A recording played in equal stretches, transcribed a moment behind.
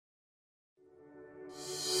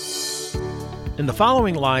In the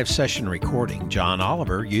following live session recording, John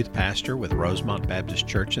Oliver, youth pastor with Rosemont Baptist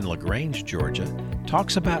Church in LaGrange, Georgia,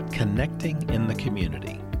 talks about connecting in the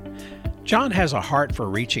community. John has a heart for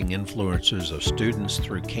reaching influencers of students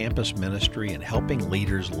through campus ministry and helping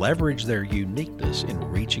leaders leverage their uniqueness in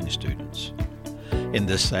reaching students. In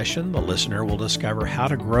this session, the listener will discover how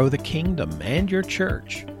to grow the kingdom and your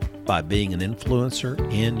church by being an influencer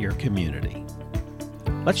in your community.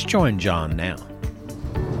 Let's join John now.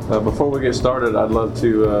 Before we get started, I'd love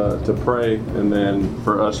to pray, and then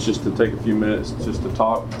for us just to take a few minutes just to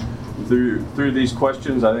talk through these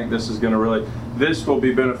questions. I think this will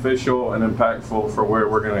be beneficial and impactful for where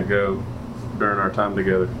we're going to go during our time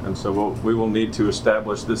together. And so we will need to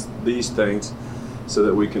establish these things so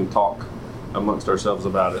that we can talk amongst ourselves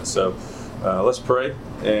about it. So let's pray,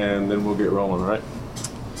 and then we'll get rolling, all right?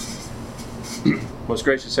 Most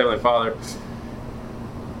gracious Heavenly Father,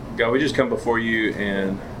 God, we just come before you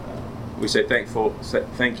and we say thank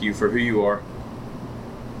you for who you are.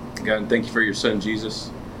 God, and thank you for your son,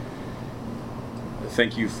 Jesus.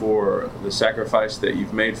 Thank you for the sacrifice that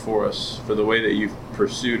you've made for us, for the way that you've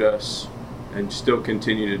pursued us and still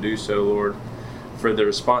continue to do so, Lord, for the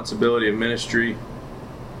responsibility of ministry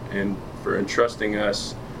and for entrusting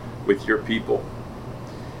us with your people.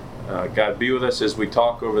 God, be with us as we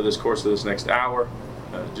talk over this course of this next hour,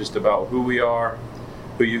 just about who we are,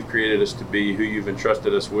 who you've created us to be, who you've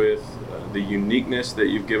entrusted us with, the uniqueness that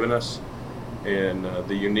you've given us, and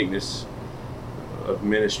the uniqueness of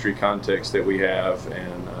ministry context that we have.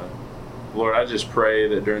 And Lord, I just pray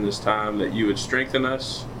that during this time that you would strengthen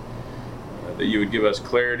us, that you would give us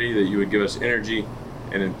clarity, that you would give us energy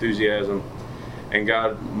and enthusiasm. And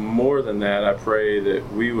God, more than that, I pray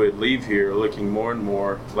that we would leave here looking more and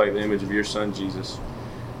more like the image of your son, Jesus.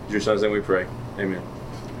 In your son's name we pray. Amen.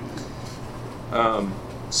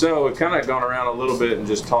 So we've kind of gone around a little bit and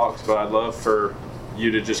just talked, but I'd love for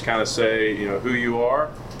you to just kind of say, who you are,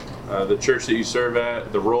 the church that you serve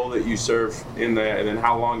at, the role that you serve in that, and then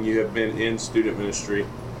how long you have been in student ministry,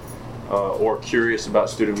 or curious about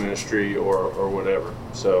student ministry, or whatever.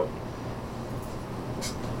 So.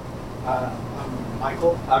 I'm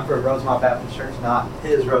Michael. I'm from Rosemont Baptist Church, not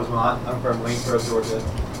his Rosemont. I'm from Waynesboro, Georgia.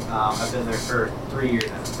 I've been there for 3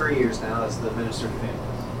 years now as the minister to families.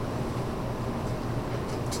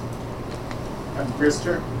 I'm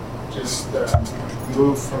Krister. Just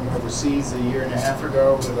moved from overseas a year and a half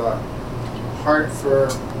ago with a heart for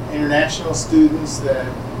international students that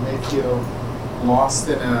may feel lost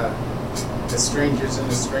as strangers in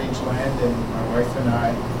a strange land, and my wife and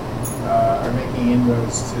I are making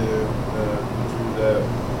inroads through the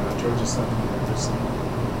Georgia Southern University.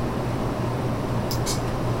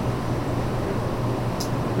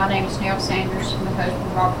 My name is Nell Sanders. My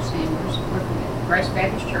husband Robert Sanders. We're from Grace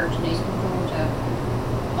Baptist Church in Eastern Georgia.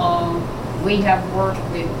 We have worked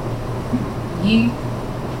with youth,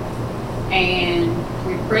 and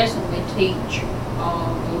we presently teach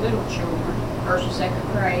the little children, first and second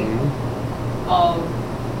grade.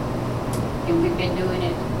 And we've been doing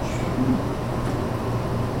it.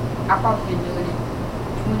 I've probably been doing it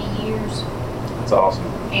 20 years. That's awesome.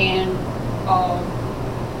 And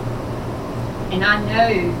I know,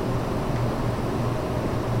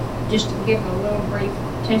 just to give a little brief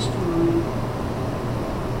testimony,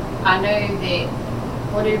 I know that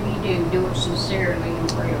whatever you do it sincerely in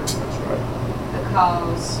prayer. That's right.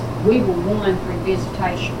 Because we were won through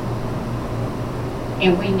visitation,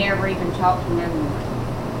 and we never even talked to no one.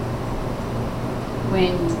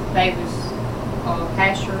 When they was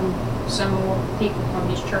pastor and some more people from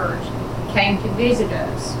his church came to visit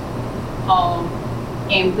us,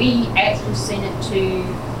 and we actually sent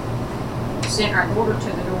our order to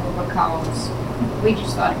the door because we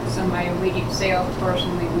just thought it was somebody we didn't sell the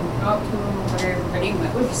person, we wouldn't talk to them or whatever. But anyway,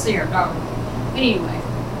 we could see our dog. But anyway,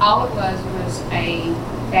 all it was a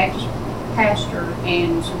Baptist pastor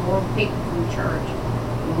and some more people from the church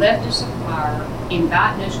left us a flyer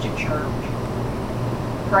inviting us to church.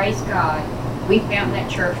 Praise God. We found that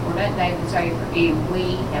church where that day was over, and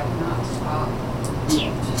we have not stopped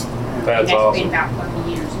yet. That's awesome. Awesome. Been about 30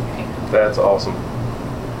 years ago. That's awesome.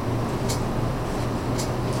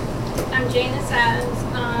 I'm Janice Adams.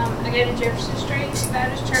 I go to Jefferson Street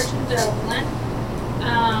Baptist Church in Dublin.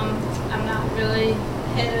 I'm not really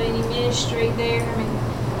head of any ministry there. I mean,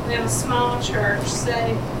 we have a small church, so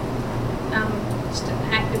I'm just an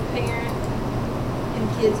active parent and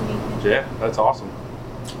kids meeting. Yeah, that's awesome.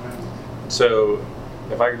 So,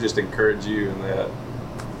 if I could just encourage you in that.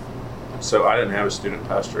 So I didn't have a student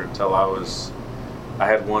pastor until I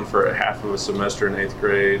had one for a half of a semester in 8th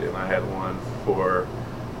grade, and I had one for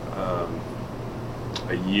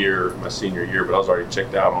a year, my senior year, but I was already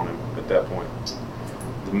checked out on him at that point.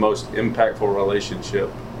 The most impactful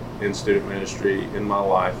relationship in student ministry in my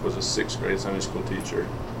life was a 6th grade Sunday school teacher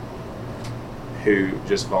who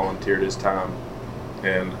just volunteered his time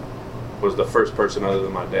and was the first person other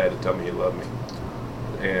than my dad to tell me he loved me.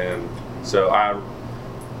 And so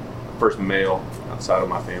first male outside of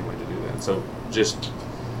my family to do that. So just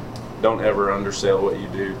don't ever undersell what you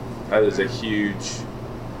do. That is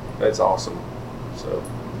that's awesome. So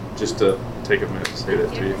just to take a minute to say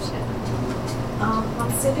that to you.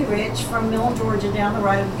 I'm Cindy Rich from Millen, Georgia, down the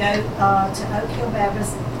road. Go to Oak Hill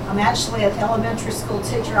Baptist. I'm actually an elementary school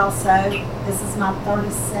teacher also. This is my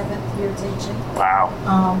 37th year teaching. Wow.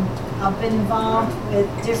 I've been involved with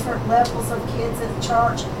different levels of kids at the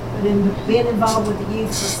church, but been involved with the youth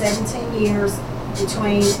for 17 years,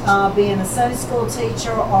 between being a Sunday school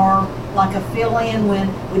teacher or like a fill-in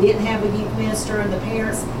when we didn't have a youth minister and the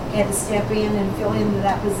parents had to step in and fill into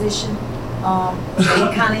that position.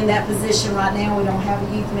 We're kind of in that position right now. We don't have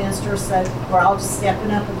a youth minister, so we're all just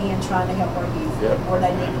stepping up again, trying to help our youth where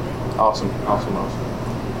they need to be. Awesome.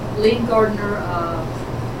 Lee Gardner,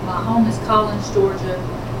 my home is Collins, Georgia,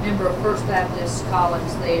 member of First Baptist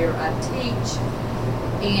Collins there. I teach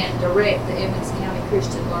and direct the Emmons County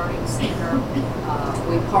Christian Learning Center.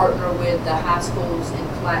 We partner with the high schools in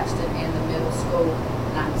Claxton and the middle school.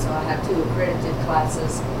 So I have 2 accredited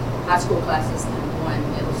classes, high school classes, and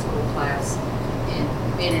 1 middle school class, and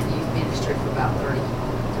been in youth ministry for about 35 years.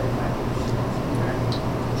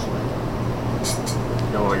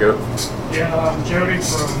 You want to go? Yeah, I'm Jody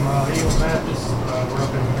from Eagle Baptist. We're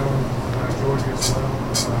up in Millen, Georgia as well.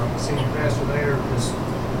 Senior pastor there. Just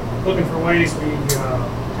looking for ways we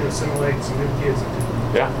to assimilate some new kids.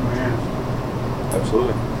 Yeah.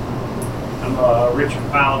 Absolutely. I'm Richard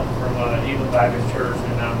Powell from Eagle Baptist Church,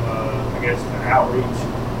 and I'm, I guess, an outreach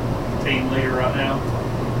team leader right now.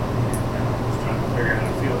 And just trying to figure out how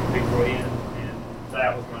to field people in, and that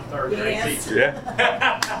was my 3rd grade teacher. Yeah.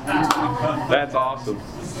 That's awesome.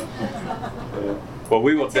 Well,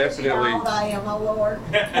 we will definitely. I am, oh Lord.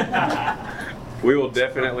 We will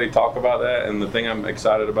definitely talk about that, and the thing I'm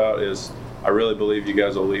excited about is I really believe you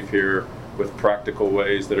guys will leave here with practical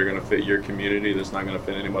ways that are going to fit your community that's not going to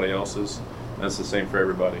fit anybody else's. And that's the same for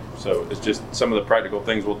everybody. So it's just some of the practical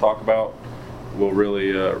things we'll talk about will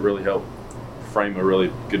really help frame a really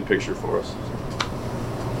good picture for us.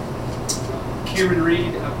 Cameron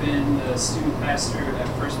Reed, I've been the student pastor at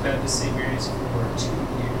First Baptist St. Mary's for 2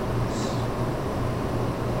 years.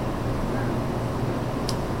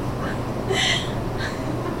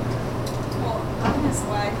 Well, I'm his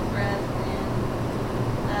wife, Brett,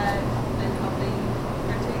 and I've been helping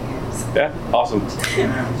for 2 years. Yeah, awesome.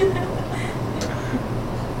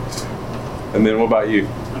 And then what about you?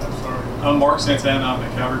 I'm Mark Santana. I'm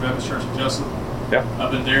at Calvary Baptist Church in Jessup. Yeah.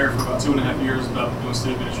 I've been there for about 2.5 years, about doing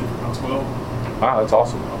student ministry for about 12. Wow, that's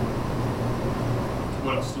awesome.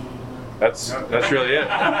 What else do you need to know? That's really it.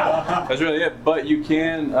 That's really it. But you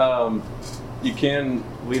can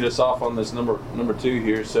lead us off on this number 2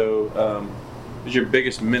 here. So, what was your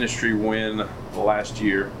biggest ministry win last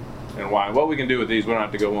year, and why? What we can do with these, we don't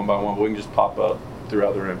have to go one by one, but we can just pop up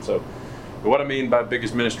throughout the room. So, what I mean by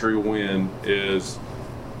biggest ministry win is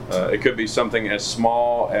it could be something as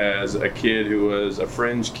small as a kid who was a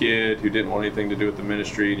fringe kid who didn't want anything to do with the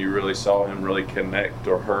ministry, and you really saw him really connect,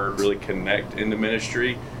 or her really connect into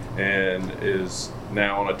ministry, and is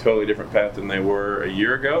now on a totally different path than they were a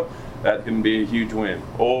year ago. That can be a huge win.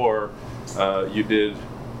 Or you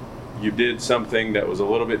did something that was a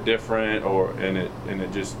little bit different, and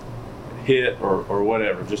it just hit, or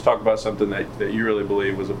whatever. Just talk about something that you really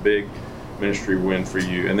believe was a big ministry win for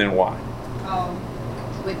you, and then why.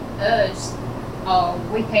 With us,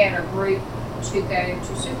 we had a group to go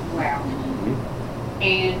to Super Wow,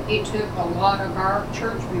 and it took a lot of our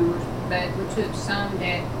church members, but we took some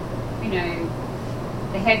that,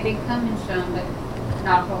 they had been coming some, but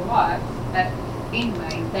not a whole lot. But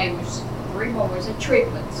anyway, they was 3 boys, the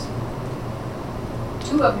triplets.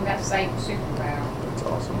 2 of them got saved at Super Wow. That's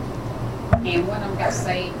awesome. And one of them got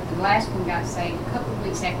saved, the last one got saved a couple of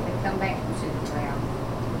weeks after they come back from Super Wow.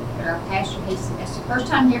 But our pastor, he said that's the first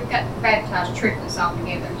time he ever got baptized triplets all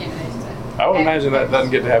together. I would imagine that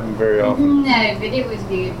doesn't get to happen very often. No, but it was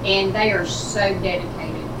good, and they are so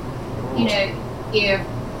dedicated. If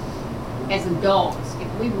as adults,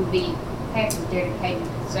 if we would be half as dedicated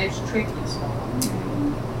as those triplets are,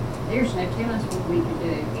 there's no telling us what we could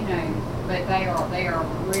do. But they are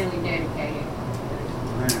really dedicated.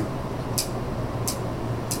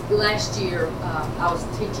 Last year, I was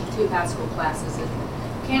teaching 2 high school classes, and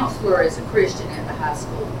the counselor is a Christian at the high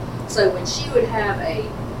school. So when she would have a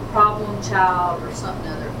problem child or something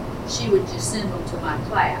other, she would just send them to my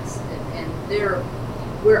class. And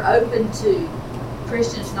we're open to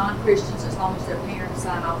Christians, non-Christians, as long as their parents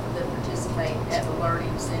sign off for them to participate at the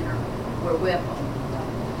Learning Center. We're welcome.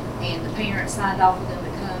 And the parents signed off for them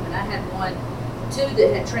to come. And I had two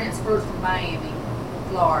that had transferred from Miami,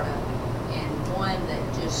 Florida, and one that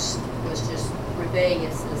was just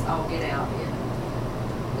rebellious as all get out.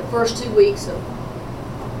 And the first 2 weeks of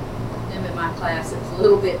them in my class, it was a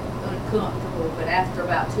little bit uncomfortable, but after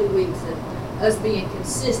about 2 weeks of us being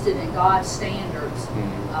consistent in God's standards,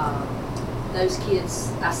 those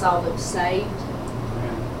kids, I saw them saved,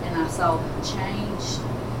 and I saw them changed,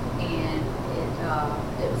 and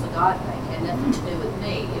it was a God thing. It had nothing to do with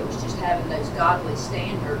me. It was just having those godly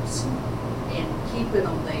standards and keeping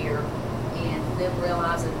them there, and them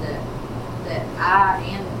realizing that I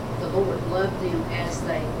and the Lord loved them as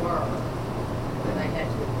they were, but they had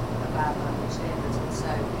to abide by those standards. And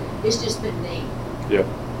so it's just been neat. Yeah.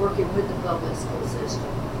 Working with the public school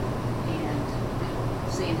system and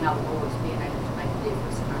seeing how the Lord's being able to make a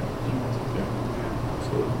difference in our community. Yeah,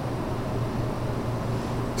 absolutely.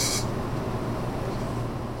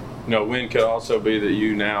 No, win could also be that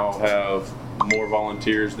you now have more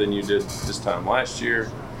volunteers than you did this time last year.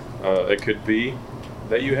 It could be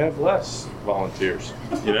that you have less volunteers,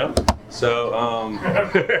 you know? So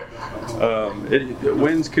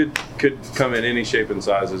wins could come in any shape and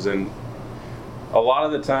sizes, and a lot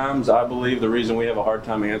of the times I believe the reason we have a hard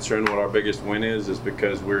time answering what our biggest win is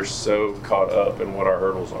because we're so caught up in what our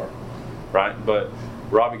hurdles are, right? But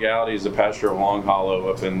Robbie Gowdy is the pastor of Long Hollow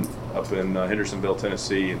up in Hendersonville,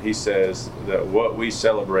 Tennessee, and he says that what we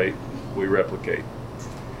celebrate, we replicate.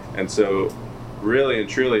 And so really and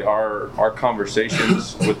truly our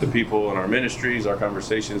conversations with the people in our ministries, our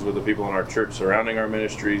conversations with the people in our church surrounding our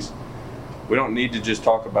ministries, we don't need to just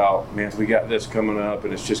talk about, man, we got this coming up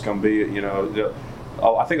and it's just going to be, you know,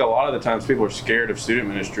 I think a lot of the times people are scared of student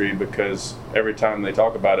ministry because every time they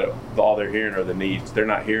talk about it, all they're hearing are the needs. They're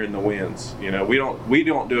not hearing the wins. You know, we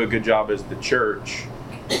don't do a good job as the church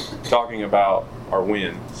talking about our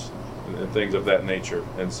wins and things of that nature.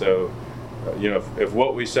 And so, you know, if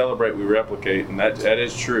what we celebrate, we replicate, and that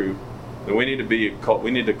is true, then we need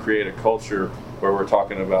to create a culture where we're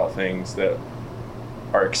talking about things that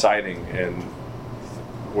are exciting and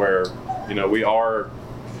where, you know, we are.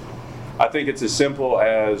 I think it's as simple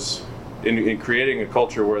as in creating a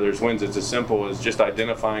culture where there's wins. It's as simple as just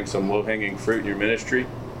identifying some low-hanging fruit in your ministry,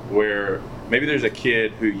 where maybe there's a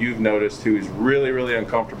kid who you've noticed who is really, really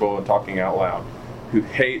uncomfortable in talking out loud, who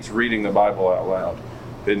hates reading the Bible out loud,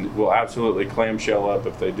 then will absolutely clamshell up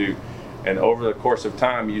if they do. And over the course of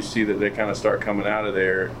time, you see that they kind of start coming out of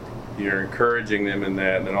there. You're encouraging them in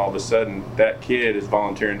that, and then all of a sudden, that kid is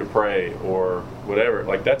volunteering to pray or whatever.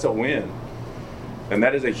 Like, that's a win. And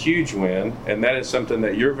that is a huge win, and that is something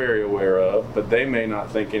that you're very aware of, but they may not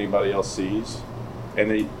think anybody else sees. And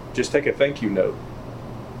they just take a thank you note.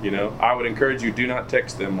 You know, I would encourage you, do not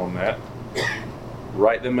text them on that.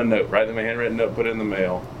 Write them a note, write them a handwritten note, put it in the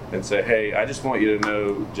mail, and say, hey, I just want you to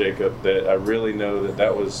know, Jacob, that I really know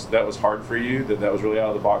that was hard for you, that was really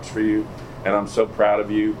out of the box for you, and I'm so proud of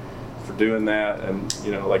you for doing that. And,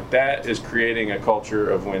 you know, like, that is creating a culture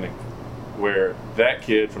of winning, where that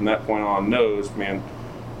kid from that point on knows, man,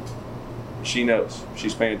 she knows,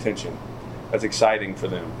 she's paying attention. That's exciting for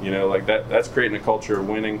them, you know, like that's creating a culture of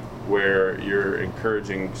winning where you're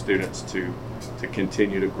encouraging students to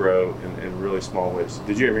continue to grow in really small ways.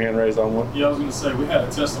 Did you have your hand raised on one? Yeah, I was going to say, we had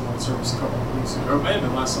a testimony service a couple of weeks ago, or it may have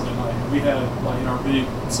been last Sunday night. We had, like, in our big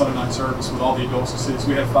Sunday night service with all the adults and students,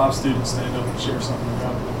 we had 5 students stand up and share something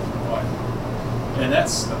about their life. And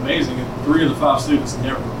that's amazing. And 3 of the 5 students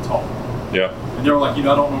never talked. Yeah. And they were like, you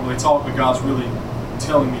know, I don't normally talk, but God's really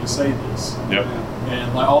telling me to say this. Yep.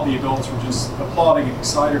 And like, all the adults were just applauding and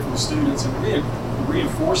excited for the students, and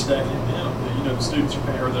reinforced that in them, that, you know, the students are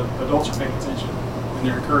paying, or the adults are paying attention, and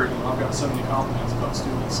they're encouraging them. I've got so many compliments about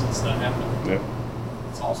students since that happened. Yeah.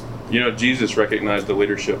 It's awesome. You know, Jesus recognized the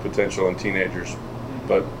leadership potential in teenagers,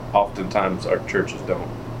 but oftentimes our churches don't.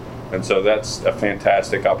 And so that's a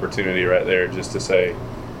fantastic opportunity right there, just to say,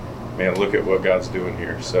 man, look at what God's doing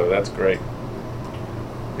here. So that's great.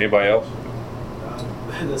 Anybody else?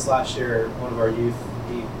 This last year, one of our youth,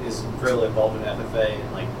 he is really involved in FFA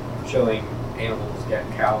and, like, showing animals,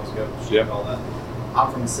 getting cows, goats, sheep, all that.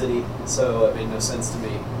 I'm from the city, so it made no sense to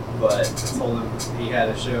me. But I told him he had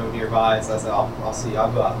a show nearby, so I said, I'll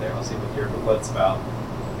go out there, I'll see what it's about.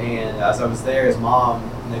 And as I was there, his mom,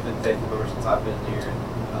 and they've been faithful members since I've been here,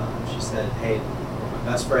 and she said, hey,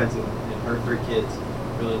 my best friends and her 3 kids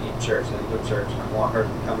really need church. They need to go to church, and I want her to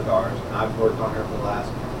come to ours. And I've worked on her for the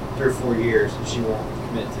last 3 or 4 years, and she won't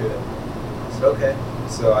commit to it. I said, okay.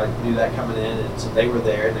 So I knew that coming in, and so they were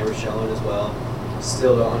there and they were showing as well.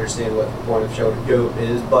 Still don't understand what the point of showing goat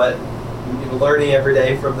is, but learning every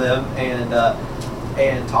day from them,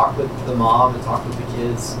 and talked with the mom and talked with the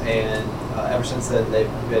kids, and ever since then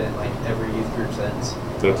they've been in like every youth group since.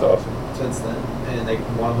 That's awesome. Since then, and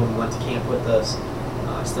one of them went to camp with us.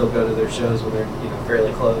 I still go to their shows when they're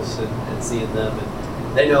fairly close and seeing them,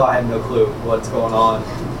 and they know I have no clue what's going on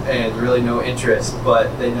and really no interest,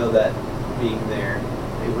 but they know that being there,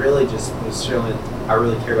 it really just was showing I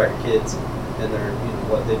really care about your kids and their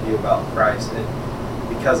what they view about Christ. And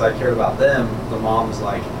because I cared about them, the mom was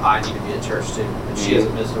like, I need to be at church too. And she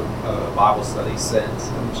hasn't missed a Bible study since.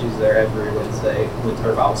 And she's there every Wednesday with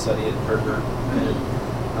her Bible study in her group.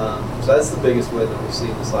 And so that's the biggest win that we've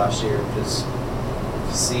seen this last year, just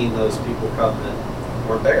seeing those people come that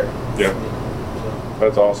weren't there. Yeah.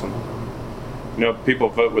 That's awesome. People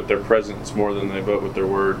vote with their presence more than they vote with their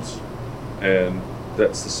words. And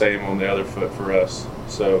that's the same on the other foot for us.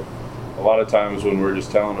 So a lot of times when we're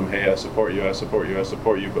just telling them, hey, I support you, I support you, I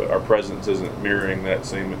support you, but our presence isn't mirroring that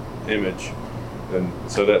same image, and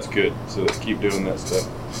so that's good. So let's keep doing that stuff.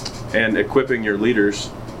 And equipping your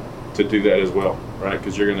leaders to do that as well, right?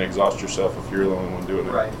 Because you're going to exhaust yourself if you're the only one doing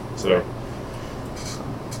it. Right.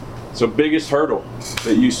 So biggest hurdle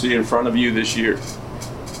that you see in front of you this year?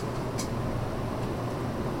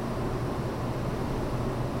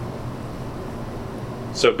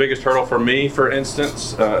 So biggest hurdle for me, for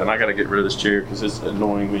instance, and I got to get rid of this chair because it's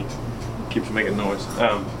annoying me. It keeps making noise.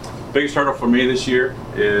 Biggest hurdle for me this year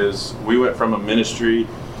is we went from a ministry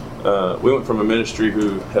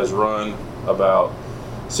who has run about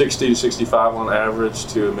 60 to 65 on average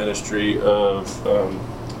to a ministry of,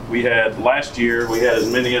 last year we had as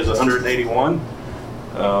many as 181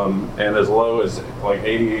 and as low as like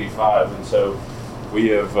 80, 85. And so we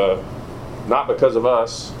have, not because of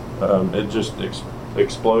us, it just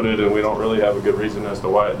exploded, and we don't really have a good reason as to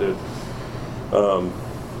why it did.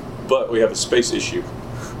 But we have a space issue.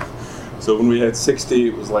 So when we had 60,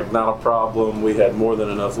 it was like not a problem. We had more than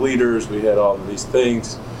enough leaders. We had all of these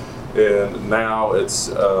things. And now it's,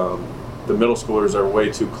 the middle schoolers are way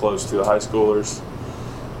too close to the high schoolers,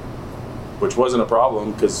 which wasn't a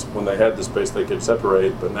problem because when they had the space they could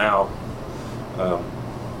separate. But now,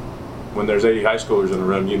 when there's 80 high schoolers in a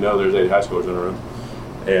room, there's 80 high schoolers in a room,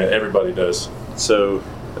 and everybody does. So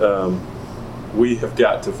we have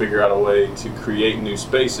got to figure out a way to create new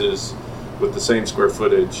spaces with the same square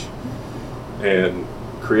footage and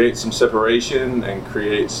create some separation and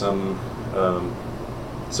create some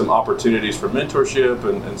opportunities for mentorship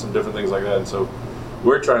and some different things like that. And so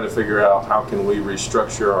we're trying to figure out how can we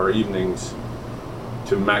restructure our evenings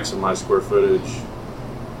to maximize square footage,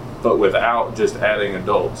 but without just adding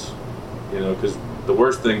adults, because the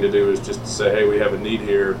worst thing to do is just to say, hey, we have a need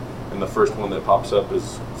here, and the first one that pops up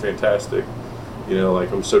is fantastic.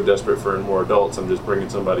 Like I'm so desperate for more adults, I'm just bringing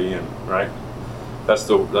somebody in, right? That's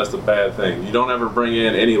the bad thing. You don't ever bring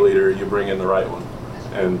in any leader, you bring in the right one.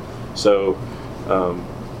 And so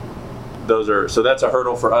that's a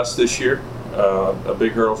hurdle for us this year. A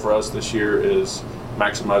big hurdle for us this year is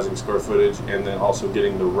maximizing square footage and then also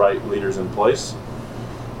getting the right leaders in place.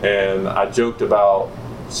 And I joked about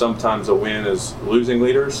sometimes a win is losing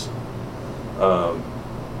leaders.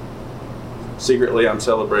 Secretly, I'm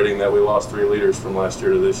celebrating that we lost 3 leaders from last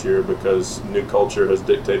year to this year because new culture has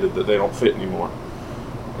dictated that they don't fit anymore.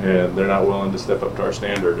 And they're not willing to step up to our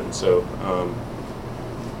standard. And so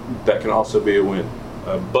that can also be a win.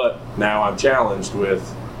 But now I'm challenged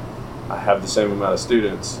with, I have the same amount of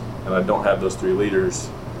students and I don't have those 3 leaders.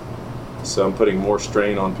 So I'm putting more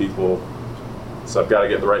strain on people. So I've got to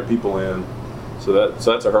get the right people in. So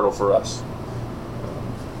that's a hurdle for us.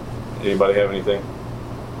 Anybody have anything?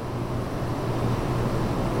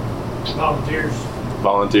 Volunteers.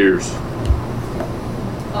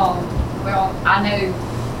 Well, I know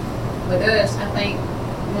with us, I think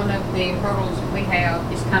one of the hurdles that we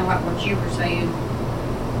have is kind of like what you were saying,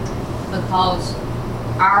 because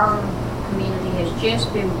our community has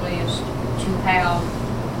just been blessed to have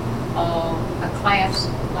a class,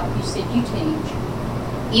 like you said, you teach,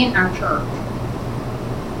 in our church.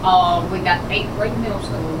 We got 8th grade middle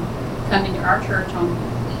school coming to our church on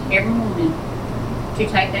every morning to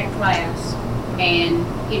take that class, and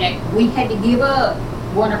we had to give up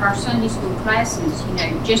one of our Sunday school classes,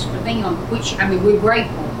 just for them. Which we're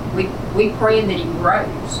grateful. We pray that it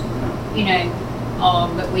grows,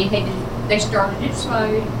 but we had to. They started it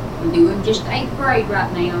slow. We're doing just 8th grade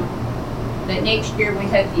right now. But next year we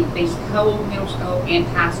hope to be whole middle school and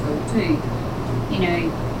high school too.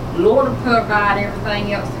 Lord will provide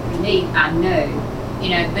everything else that we need. I know,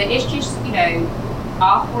 but it's just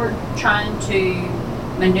awkward trying to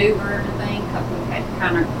maneuver everything because we've had to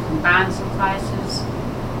kind of combine some classes,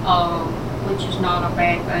 which is not a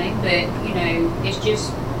bad thing, but you know, it's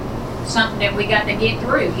just something that we got to get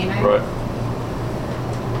through, you know. Right.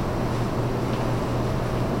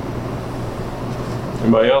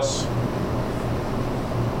 Anybody else?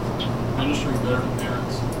 Ministering better to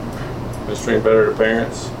parents. Ministering better to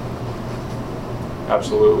parents?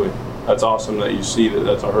 Absolutely. That's awesome that you see that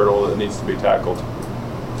that's a hurdle that needs to be tackled.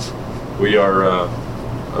 We are,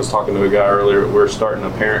 I was talking to a guy earlier, we're starting a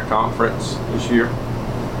parent conference this year.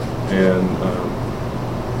 And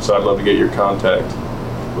so I'd love to get your contact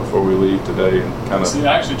before we leave today and kind of. See,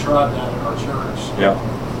 I actually tried that at our church. Yeah.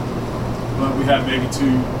 But we had maybe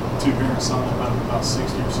two parents sign up out of about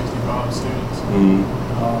 60 or 65 students. Mm-hmm.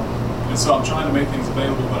 And so I'm trying to make things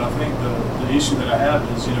available, but I think the issue that I have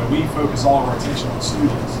is, you know, we focus all of our attention on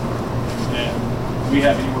students. And we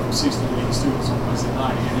have anywhere from 60 to 80 students on Wednesday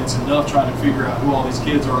night. And it's enough trying to figure out who all these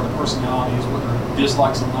kids are, their personalities, what their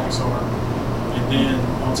dislikes and likes are. And then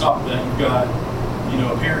on top of that, you've got, you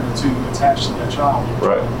know, a parent or two attached to that child.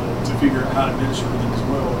 Right. To figure out how to minister to them as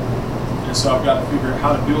well. And so I've got to figure out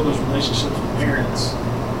how to build those relationships with parents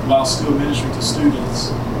while still ministering to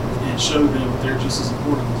students and show them that they're just as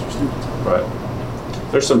important as their students.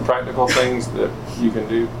 Right. There's some practical things that you can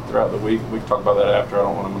do throughout the week. We can talk about that after. I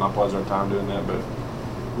don't want to monopolize our time doing that, but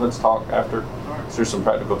let's talk after. So there's some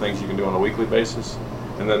practical things you can do on a weekly basis.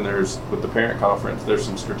 And then there's, with the parent conference, there's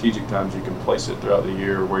some strategic times you can place it throughout the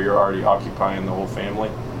year where you're already occupying the whole family.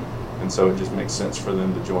 And so it just makes sense for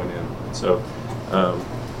them to join in. So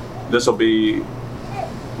this will be,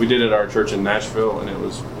 we did it at our church in Nashville, and it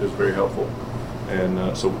was very helpful.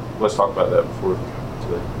 And so let's talk about that before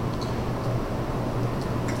today.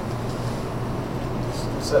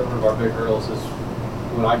 So one of our big hurdles is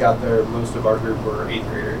when I got there, most of our group were 8th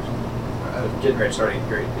graders, getting ready to start 8th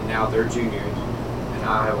grade, and now they're juniors. And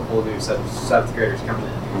I have a whole new set of 7th graders coming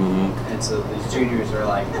in. Mm-hmm. And so these juniors are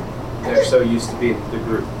like, they're so used to being the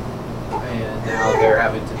group. And now they're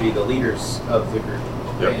having to be the leaders of the group.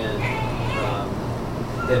 Yep.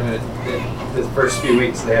 And then the first few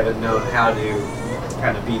weeks they haven't known how to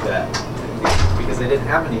kind of be that, because they didn't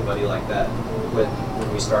have anybody like that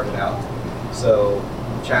when we started out. So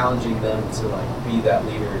challenging them to like be that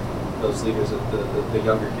leader, those leaders that the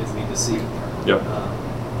younger kids need to see. Yep.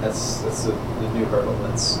 That's the new hurdle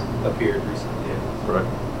that's appeared recently. Right.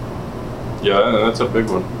 Yeah, that's a big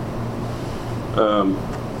one.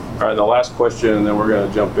 All right, the last question, and then we're going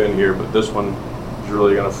to jump in here, but this one is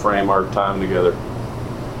really going to frame our time together.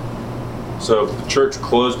 So if the church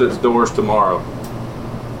closed its doors tomorrow,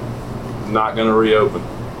 not going to reopen,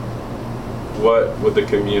 what would the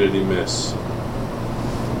community miss?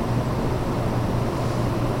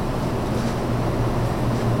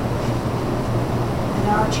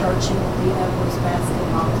 Our church, it will be Upwards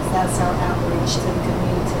basketball, because that's our outreach to the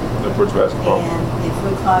community. Upwards basketball. And if we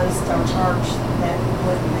closed our church, that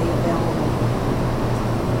wouldn't be available.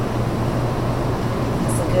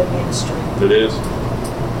 It's a good ministry. It is.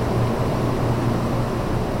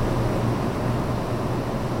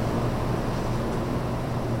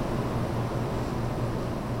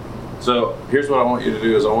 So here's what I want you to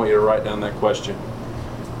do is I want you to write down that question.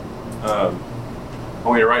 I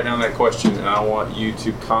want you to write down that question, and I want you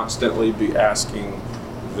to constantly be asking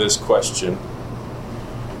this question.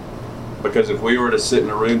 Because if we were to sit in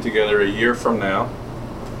a room together a year from now,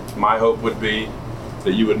 my hope would be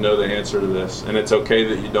that you would know the answer to this. And it's okay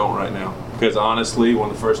that you don't right now. Because honestly, when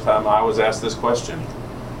the first time I was asked this question,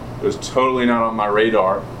 it was totally not on my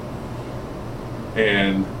radar.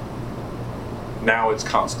 And now it's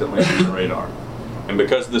constantly on the radar. And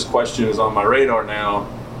because this question is on my radar now,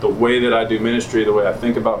 the way that I do ministry, the way I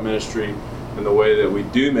think about ministry, and the way that we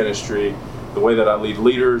do ministry, the way that I lead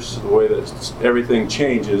leaders, the way that everything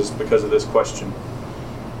changes because of this question.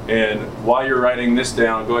 And while you're writing this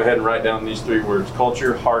down, go ahead and write down these 3 words: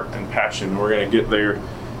 culture, heart, and passion. We're going to get there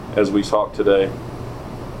as we talk today.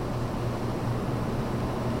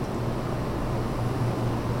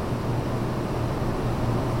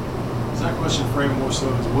 Is that question framed more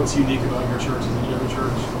so as what's unique about your church as any other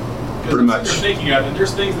church? Pretty much. You're thinking of it,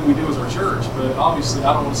 there's things that we do as our church, but obviously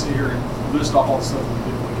I don't want to sit here and list off all the stuff that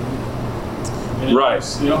we do. And Right.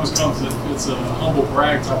 It almost comes, it's a humble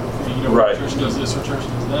brag type of thing. You know, Right. our church does this, our church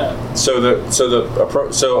does that.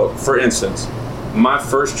 So for instance, my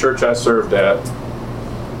first church I served at,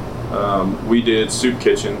 we did soup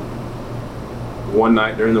kitchen one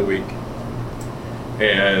night during the week,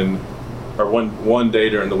 or one day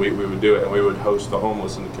during the week we would do it, and we would host the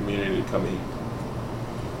homeless in the community to come eat.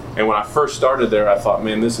 And when I first started there, I thought,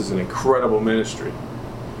 man, this is an incredible ministry.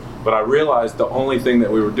 But I realized the only thing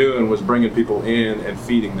that we were doing was bringing people in and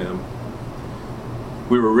feeding them.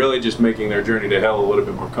 We were really just making their journey to hell a little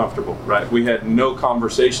bit more comfortable, right? We had no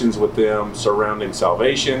conversations with them surrounding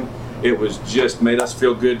salvation. It was just made us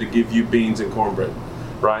feel good to give you beans and cornbread,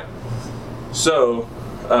 right? So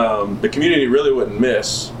the community really wouldn't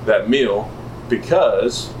miss that meal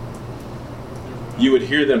because you would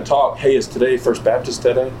hear them talk, hey, is today First Baptist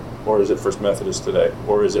today? Or is it First Methodist today?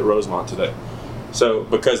 Or is it Rosemont today? So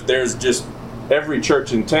because there's just, every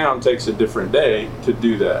church in town takes a different day to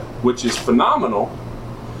do that, which is phenomenal.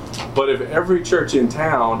 But if every church in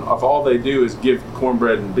town, if all they do is give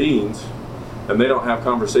cornbread and beans, and they don't have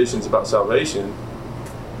conversations about salvation,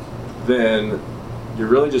 then you're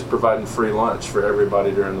really just providing free lunch for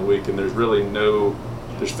everybody during the week, and there's really no,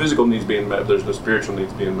 there's physical needs being met, there's no spiritual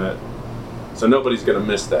needs being met. So nobody's going to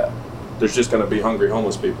miss that. There's just going to be hungry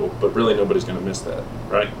homeless people, but really nobody's going to miss that,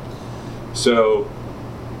 right? So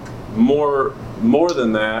more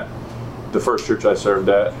than that, the first church I served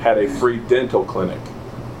at had a free dental clinic.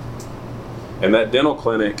 And that dental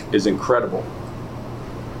clinic is incredible.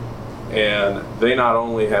 And they not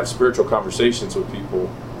only have spiritual conversations with people,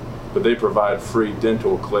 but they provide free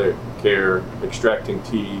dental care, extracting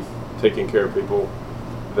teeth, taking care of people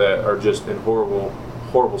that are just in horrible,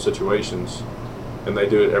 horrible situations. And they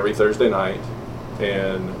do it every Thursday night.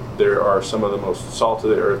 And there are some of the most salt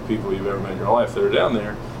of the earth people you've ever met in your life that are down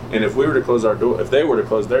there. And if we were to close our door, if they were to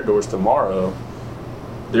close their doors tomorrow,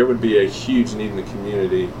 there would be a huge need in the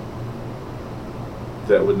community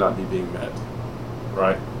that would not be being met,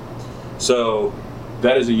 right? So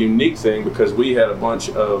that is a unique thing because we had a bunch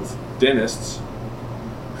of dentists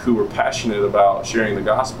who were passionate about sharing the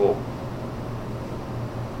gospel.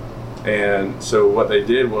 And so what they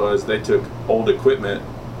did was they took old equipment,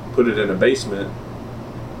 put it in a basement,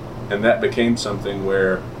 and that became something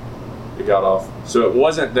where it got off. So it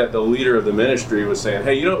wasn't that the leader of the ministry was saying,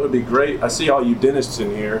 hey, you know what would be great? I see all you dentists in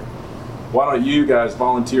here. Why don't you guys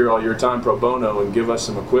volunteer all your time pro bono and give us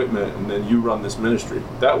some equipment and then you run this ministry?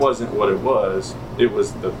 That wasn't what it was. It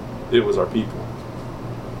was our people,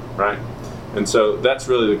 right? And so that's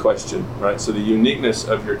really the question, right? So the uniqueness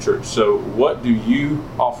of your church. So what do you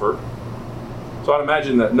offer? So I'd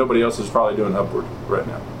imagine that nobody else is probably doing Upward right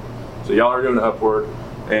now. So y'all are doing Upward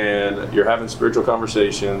and you're having spiritual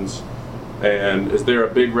conversations. And is there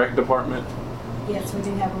a big rec department? Yes, we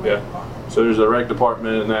do have a rec department. So there's a rec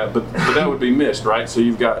department and that, but that would be missed, right? So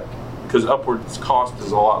you've got, because Upward's cost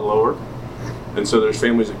is a lot lower, and so there's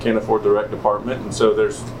families that can't afford the rec department, and so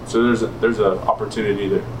there's a opportunity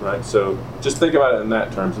there, right? So just think about it in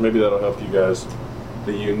that terms. Maybe that'll help you guys.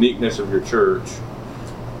 The uniqueness of your church.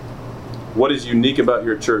 What is unique about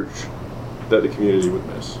your church that the community would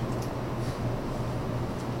miss?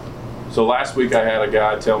 So last week I had a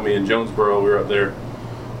guy tell me in Jonesboro, we were up there,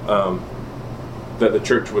 that the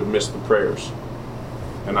church would miss the prayers.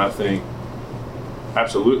 And I think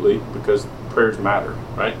absolutely, because prayers matter,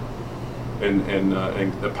 right? And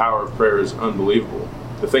the power of prayer is unbelievable.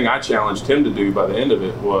 The thing I challenged him to do by the end of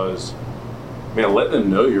it was, man, let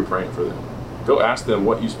them know you're praying for them. Go ask them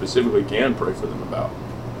what you specifically can pray for them about,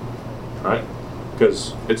 right?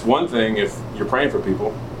 Because it's one thing if you're praying for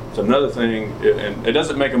people. It's another thing, and it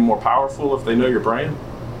doesn't make them more powerful if they know you're praying.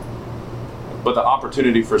 But the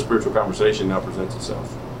opportunity for spiritual conversation now presents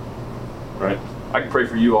itself, right? I can pray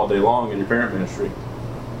for you all day long in your parent ministry,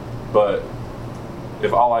 but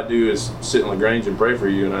if all I do is sit in LaGrange and pray for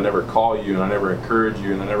you and I never call you and I never encourage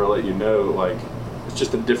you and I never let you know, like, it's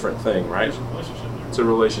just a different thing, right? It's a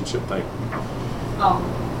relationship thing.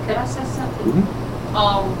 Could I say something? Mm-hmm.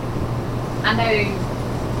 I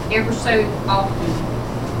know ever so often,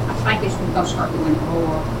 I think it's going to start doing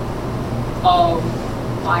more,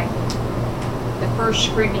 like, the first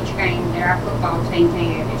scrimmage game that our football team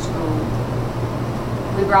had at school,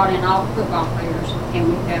 we brought in all the football players and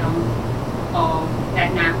we fed them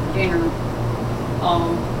that night for dinner.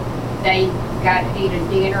 They got to eat a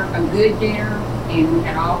good dinner, and we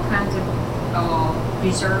had all kinds of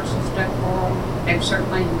desserts and stuff for them. They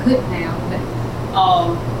certainly couldn't have,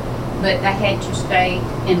 but they had to stay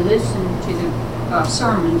and listen to the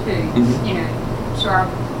sermon too. Mm-hmm. You know, so our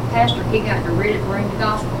pastor, he got to really bring the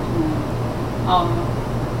gospel to them.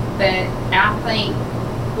 But I think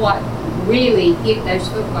what really hit those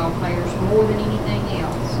football players more than anything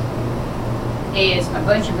else is a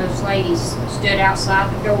bunch of those ladies stood outside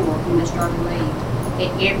the door when they started leaving,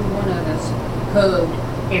 and every one of us hugged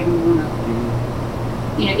every one of them.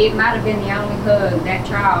 Mm-hmm. You know, it might have been the only hug that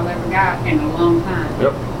child ever got in a long time.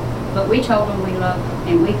 Yep. But we told them we loved them,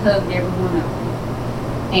 and we hugged every one of them.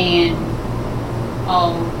 And,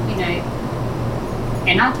 you know,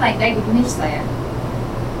 and I think they would miss that.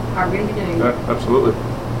 I really do. Yeah, absolutely.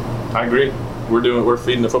 I agree. We're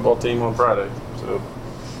feeding the football team on Friday, so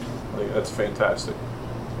I think that's fantastic.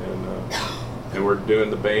 And we're doing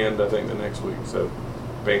the band, I think, the next week. So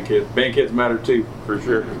band kids matter too, for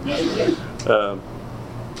sure.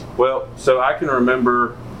 Well, so I can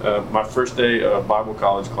remember my first day of Bible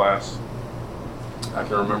college class. I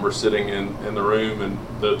can remember sitting in the room, and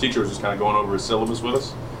the teacher was just kind of going over his syllabus with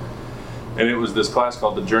us. And it was this class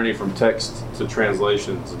called The Journey from Text to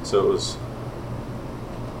Translations. And so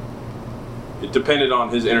it depended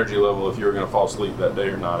on his energy level if you were going to fall asleep that day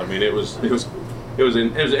or not. I mean, it was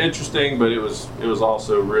interesting, but it was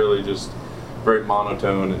also really just very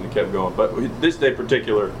monotone, and it kept going. But this day in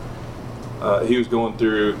particular, he was going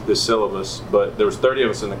through this syllabus, but there was 30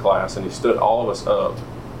 of us in the class, and he stood all of us up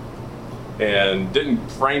and didn't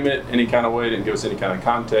frame it any kind of way, didn't give us any kind of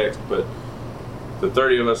context, but the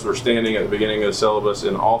 30 of us were standing at the beginning of the syllabus,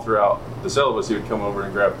 and all throughout the syllabus he would come over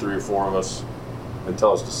and grab 3 or 4 of us and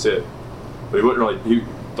tell us to sit. But he wouldn't really,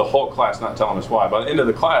 the whole class not telling us why. By the end of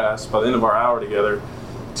the class, by the end of our hour together,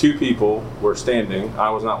 2 people were standing. I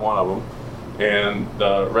was not one of them. And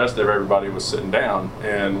the rest of everybody was sitting down.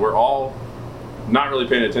 And we're all not really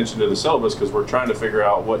paying attention to the syllabus because we're trying to figure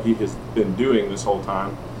out what he has been doing this whole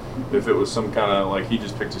time. If it was some kind of, like, he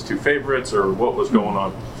just picked his 2 favorites or what was going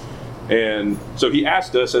on. And so he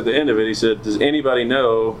asked us at the end of it, he said, does anybody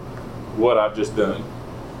know what I've just done?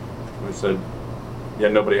 We said, yeah,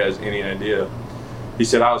 nobody has any idea. He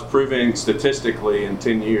said, I was proving statistically in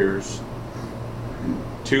 10 years,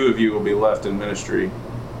 2 of you will be left in ministry,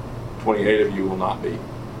 28 of you will not be.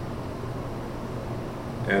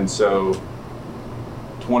 And so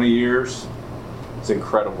 20 years, it's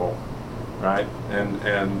incredible, right?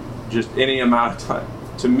 And just any amount of time.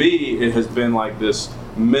 To me, it has been like this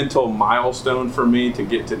mental milestone for me to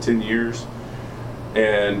get to 10 years.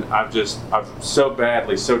 And I've so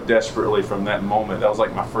badly, so desperately from that moment, that was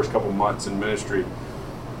like my first couple months in ministry,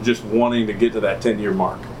 just wanting to get to that 10-year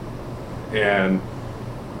mark. And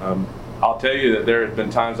I'll tell you that there have been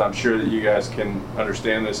times, I'm sure that you guys can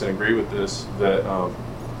understand this and agree with this, that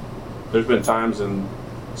there's been times, and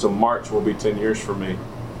so March will be 10 years for me.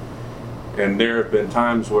 And there have been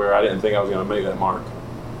times where I didn't think I was going to make that mark.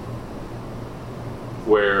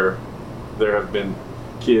 Where there have been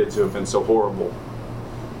kids who have been so horrible,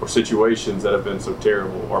 or situations that have been so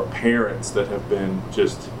terrible, or parents that have been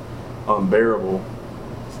just unbearable,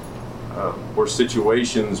 or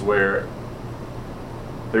situations where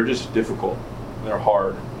they're just difficult, they're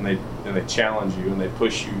hard, and they challenge you, and they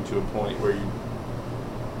push you to a point where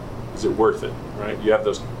is it worth it, right? You have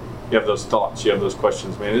those thoughts, you have those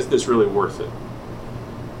questions, man, is this really worth it?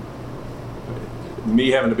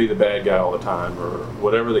 Me having to be the bad guy all the time, or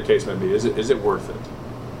whatever the case may be, is it worth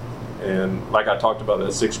it? And like I talked about that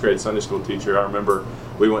 6th grade Sunday school teacher, I remember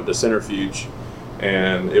we went to Centrifuge,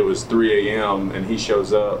 and it was 3 a.m. and he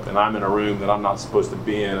shows up, and I'm in a room that I'm not supposed to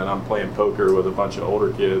be in, and I'm playing poker with a bunch of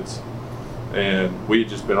older kids, and we had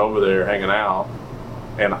just been over there hanging out,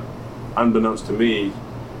 and unbeknownst to me,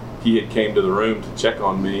 he had came to the room to check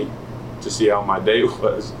on me to see how my day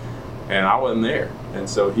was, and I wasn't there. And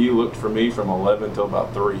so he looked for me from 11 till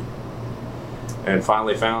about 3 and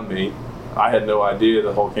finally found me. I had no idea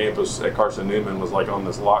the whole campus at Carson Newman was like on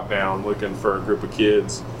this lockdown looking for a group of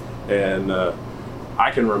kids. And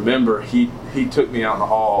I can remember he took me out in the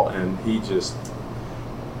hall, and he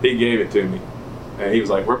gave it to me. And he was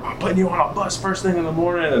like, I'm putting you on a bus first thing in the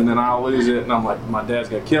morning, and then I'll lose it. And I'm like, my dad's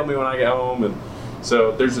going to kill me when I get home. And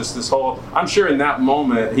so there's just this whole, I'm sure in that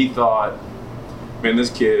moment he thought, man, this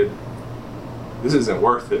kid, this isn't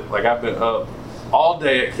worth it. Like, I've been up all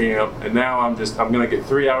day at camp, and now I'm going to get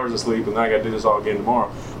 3 hours of sleep, and then I got to do this all again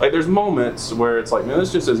tomorrow. Like, there's moments where it's like, man,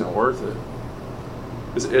 this just isn't worth it.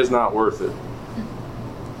 This is not worth it.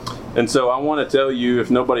 And so I want to tell you, if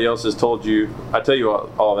nobody else has told you, I tell you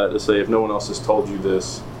all that to say, if no one else has told you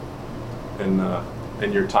this in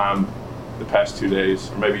your time the past 2 days,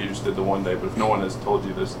 or maybe you just did the one day, but if no one has told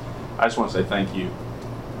you this, I just want to say thank you.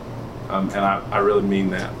 And I really mean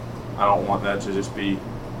that. I don't want that to just be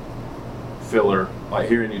filler. Like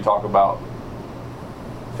hearing you talk about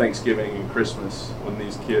Thanksgiving and Christmas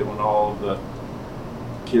when all of the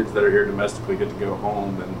kids that are here domestically get to go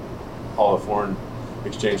home, and all the foreign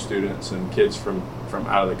exchange students and kids from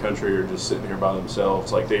out of the country are just sitting here by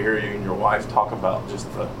themselves. Like, they hear you and your wife talk about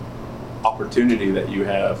just the opportunity that you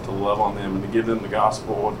have to love on them and to give them the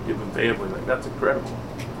gospel and to give them family. Like, that's incredible.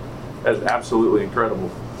 That is absolutely incredible.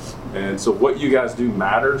 And so what you guys do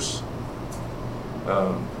matters.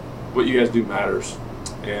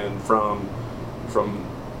 And from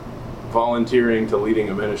volunteering to leading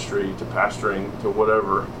a ministry to pastoring to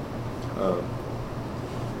whatever,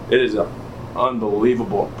 It is an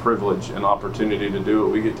unbelievable privilege and opportunity to do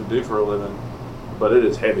what we get to do for a living, but it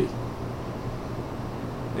is heavy.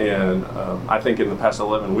 And I think in the past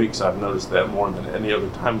 11 weeks, I've noticed that more than any other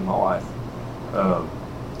time in my life.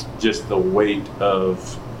 Just the weight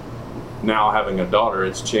of now having a daughter,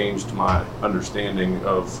 it's changed my understanding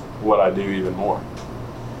of what I do even more.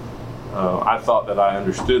 I thought that I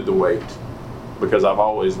understood the weight because I've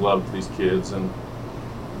always loved these kids,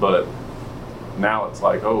 but now it's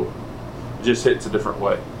like, oh, it just hits a different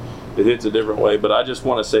way. It hits a different way. But I just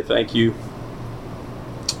want to say thank you.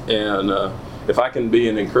 And if I can be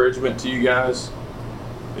an encouragement to you guys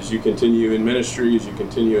as you continue in ministry, as you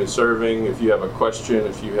continue in serving, if you have a question,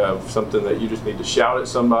 if you have something that you just need to shout at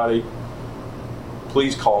somebody,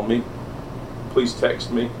 please call me. Please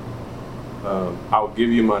text me. I'll give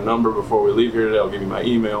you my number before we leave here today. I'll give you my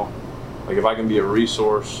email. Like, if I can be a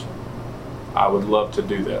resource, I would love to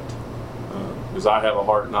do that. Because I have a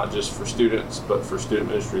heart not just for students, but for student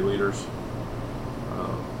ministry leaders.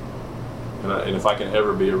 And if I can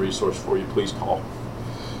ever be a resource for you, please call.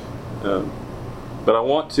 But I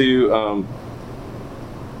want to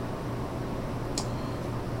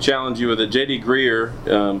challenge you with it. J.D. Greear,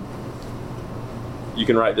 you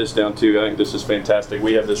can write this down too. I think this is fantastic.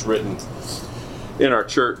 We have this written in our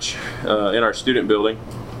church, in our student building.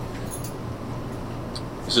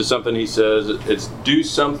 This is something he says. It's do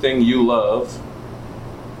something you love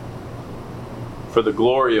for the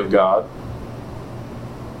glory of God.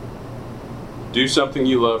 Do something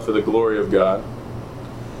you love for the glory of God.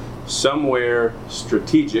 Somewhere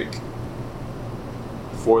strategic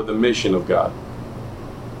for the mission of God.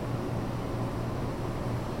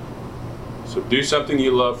 So do something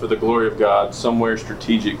you love for the glory of God, somewhere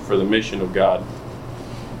strategic for the mission of God.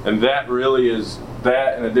 And that really is,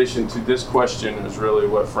 that in addition to this question, is really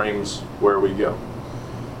what frames where we go.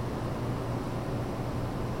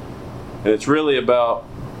 And it's really about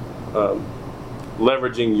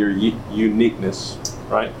leveraging your uniqueness,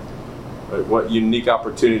 right? What unique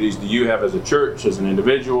opportunities do you have as a church, as an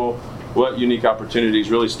individual? What unique opportunities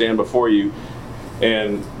really stand before you?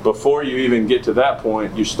 And before you even get to that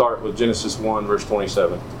point, you start with Genesis 1, verse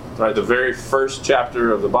 27, right? The very first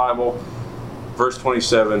chapter of the Bible, verse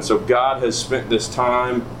 27. So God has spent this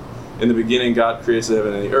time. In the beginning, God creates the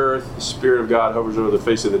heaven and the earth. The Spirit of God hovers over the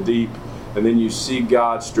face of the deep. And then you see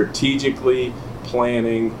God strategically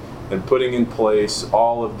planning and putting in place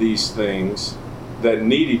all of these things that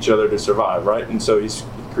need each other to survive, right? And so he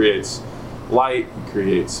creates light, he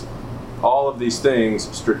creates all of these things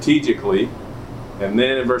strategically. And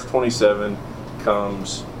then in verse 27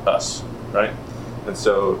 comes us, right? And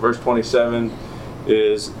so verse 27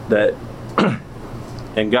 is that,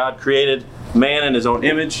 and God created man in his own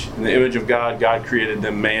image. In the image of God, God created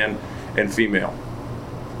them man and female.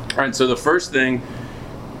 All right, so the first thing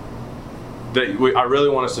that I really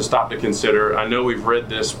want us to stop to consider, I know we've read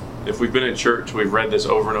this, if we've been in church, we've read this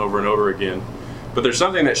over and over and over again, but there's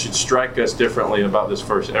something that should strike us differently about this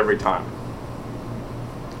verse every time.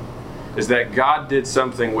 Is that God did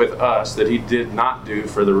something with us that he did not do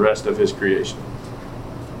for the rest of his creation.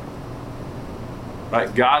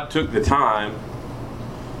 Right? God took the time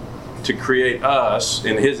to create us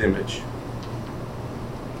in his image.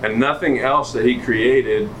 And nothing else that he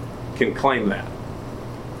created can claim that.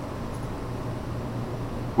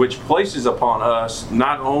 Which places upon us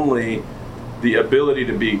not only the ability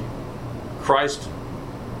to be Christ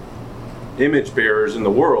image bearers in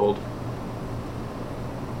the world,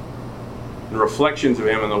 and reflections of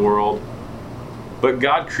him in the world, but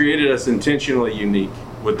God created us intentionally unique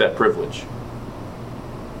with that privilege.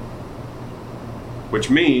 Which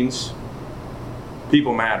means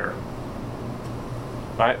people matter.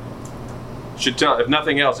 Right? Should tell, if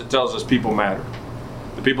nothing else, it tells us people matter.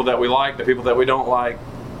 The people that we like, the people that we don't like,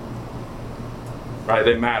 right?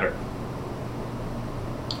 They matter.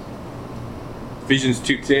 Ephesians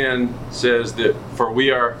 2:10 says that for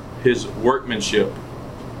we are his workmanship,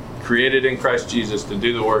 created in Christ Jesus to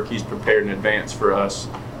do the work he's prepared in advance for us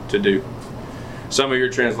to do. Some of your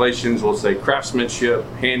translations will say craftsmanship,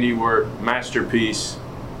 handiwork, masterpiece.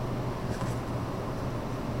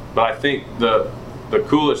 But I think the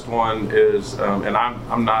coolest one is, and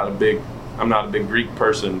I'm not a big Greek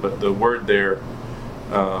person, but the word there,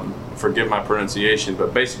 forgive my pronunciation,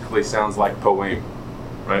 but basically sounds like poem,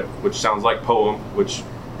 right? Which sounds like poem, which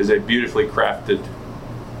is a beautifully crafted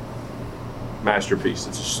masterpiece.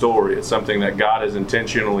 It's a story. It's something that God has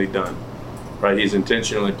intentionally done, right? He's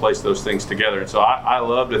intentionally placed those things together. And so I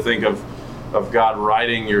love to think of God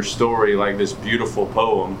writing your story like this beautiful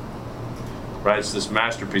poem, right? It's this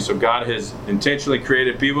masterpiece. So God has intentionally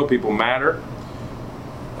created people. People matter.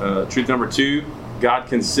 Truth number 2, God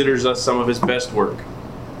considers us some of his best work.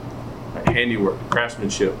 Handiwork,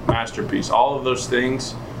 craftsmanship, masterpiece. All of those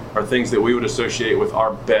things are things that we would associate with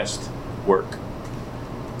our best work.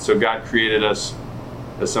 So God created us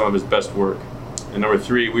as some of his best work. And number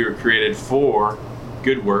 3, we were created for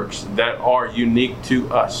good works that are unique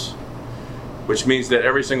to us, which means that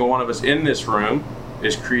every single one of us in this room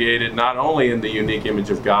is created not only in the unique image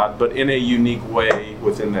of God, but in a unique way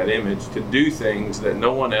within that image to do things that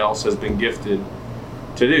no one else has been gifted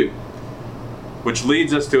to do. Which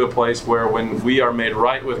leads us to a place where when we are made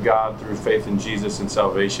right with God through faith in Jesus and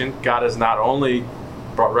salvation, God has not only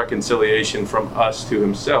brought reconciliation from us to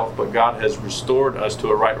himself, but God has restored us to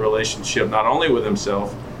a right relationship, not only with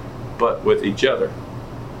himself, but with each other.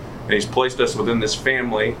 And he's placed us within this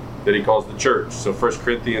family that he calls the church. So 1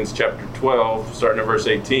 Corinthians chapter 12, starting at verse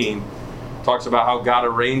 18, talks about how God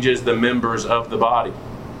arranges the members of the body,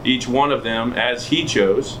 each one of them as he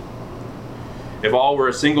chose. If all were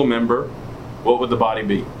a single member, what would the body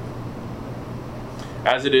be?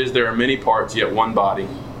 As it is, there are many parts, yet one body.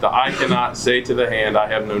 The eye cannot say to the hand, I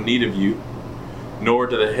have no need of you, nor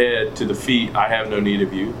to the head, to the feet, I have no need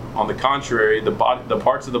of you. On the contrary, the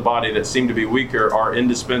parts of the body that seem to be weaker are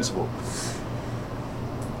indispensable.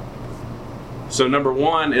 So number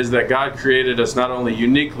 1 is that God created us not only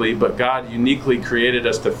uniquely, but God uniquely created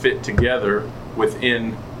us to fit together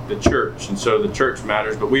within the church. And so the church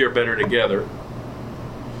matters, but we are better together.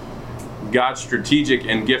 God's strategic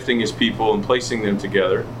in gifting his people and placing them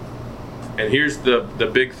together. And here's the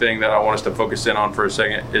big thing that I want us to focus in on for a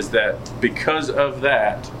second, is that because of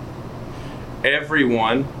that,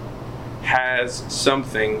 everyone has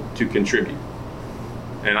something to contribute.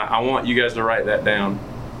 And I want you guys to write that down,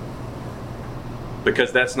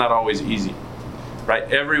 because that's not always easy, right?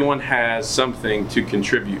 Everyone has something to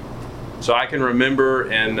contribute. So I can remember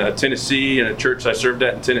in Tennessee, in a church I served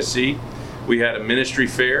at in Tennessee, we had a ministry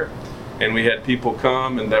fair, and we had people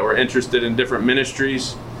come and that were interested in different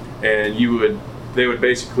ministries, and they would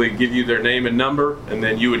basically give you their name and number, and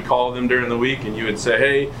then you would call them during the week and you would say,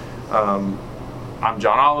 hey, I'm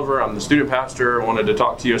John Oliver, I'm the student pastor, I wanted to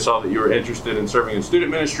talk to you, I saw that you were interested in serving in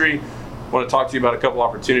student ministry, I want to talk to you about a couple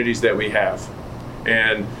opportunities that we have.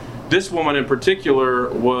 And this woman in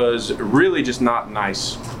particular was really just not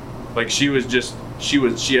nice. Like she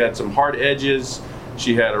had some hard edges.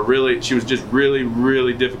 She was just really,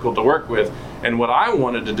 really difficult to work with. And what I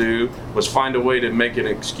wanted to do was find a way to make an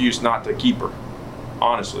excuse not to keep her,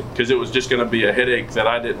 honestly, because it was just going to be a headache that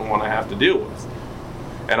I didn't want to have to deal with.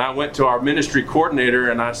 And I went to our ministry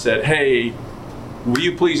coordinator and I said, hey, will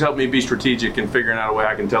you please help me be strategic in figuring out a way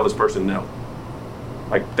I can tell this person no?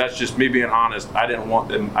 Like, that's just me being honest. I didn't want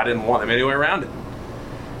them any way around it.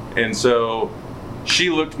 And so she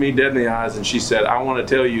looked me dead in the eyes and she said, I want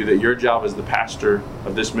to tell you that your job as the pastor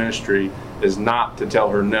of this ministry is not to tell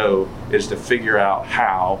her no, it's to figure out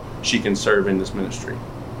how she can serve in this ministry.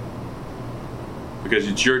 Because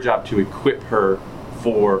it's your job to equip her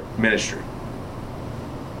for ministry.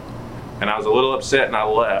 And I was a little upset and I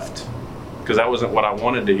left because that wasn't what I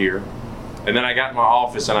wanted to hear. And then I got in my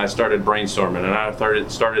office and I started brainstorming, and I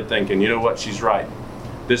started thinking, you know what, she's right.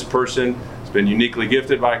 This person has been uniquely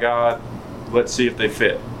gifted by God. Let's see if they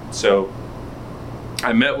fit. So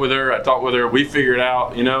I met with her, I talked with her, we figured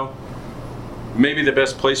out, maybe the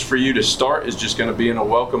best place for you to start is just going to be in a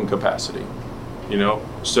welcome capacity.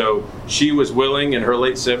 So she was willing in her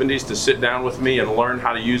late 70s to sit down with me and learn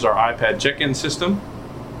how to use our iPad check-in system.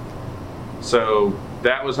 So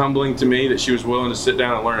that was humbling to me that she was willing to sit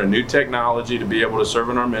down and learn a new technology to be able to serve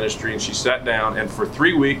in our ministry. And she sat down, and for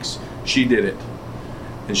 3 weeks she did it.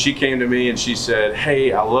 And she came to me and she said,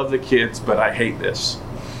 hey, I love the kids, but I hate this.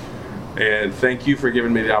 And thank you for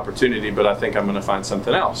giving me the opportunity, but I think I'm going to find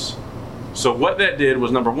something else. So what that did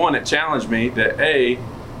was, number 1, it challenged me that A,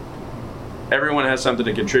 everyone has something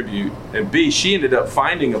to contribute, and B, she ended up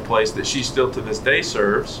finding a place that she still to this day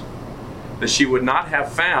serves that she would not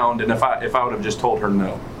have found, and if I would have just told her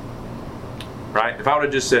no. Right? If I would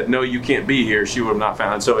have just said, no, you can't be here, she would have not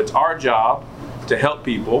found. And so it's our job to help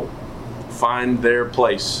people find their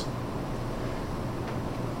place.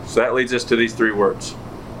 So that leads us to these 3 words: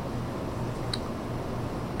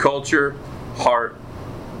 culture, heart,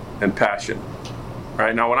 and passion. All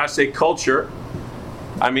right, now when I say culture,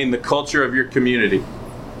 I mean the culture of your community.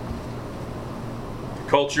 The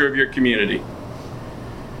culture of your community.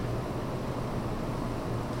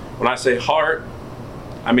 When I say heart,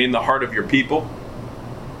 I mean the heart of your people.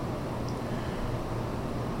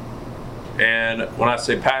 And when I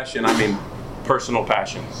say passion, I mean personal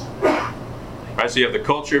passions. Right? So you have the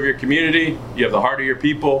culture of your community, you have the heart of your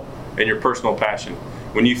people, and your personal passion.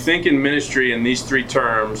 When you think in ministry in these 3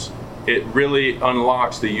 terms, it really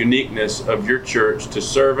unlocks the uniqueness of your church to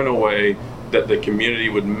serve in a way that the community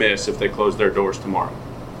would miss if they closed their doors tomorrow.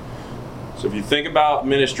 So if you think about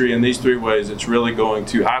ministry in these three ways, it's really going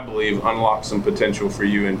to, I believe, unlock some potential for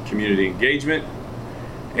you in community engagement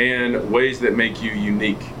and ways that make you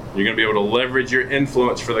unique. You're going to be able to leverage your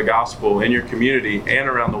influence for the gospel in your community and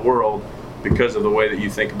around the world because of the way that you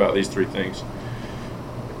think about these three things.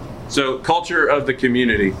 So, culture of the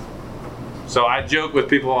community. So I joke with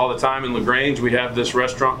people all the time in LaGrange. We have this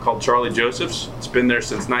restaurant called Charlie Joseph's. It's been there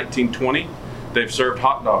since 1920. They've served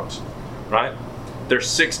hot dogs, right? They're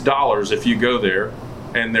 $6 if you go there,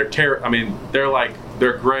 and they're great.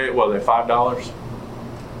 Well, they're $5.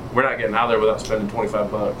 We're not getting out there without spending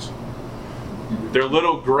 $25. They're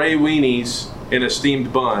little gray weenies in a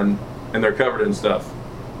steamed bun, and they're covered in stuff.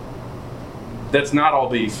 That's not all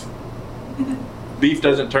beef. Beef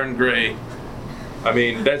doesn't turn gray. I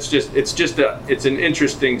mean, it's an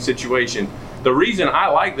interesting situation. The reason I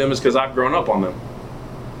like them is because I've grown up on them,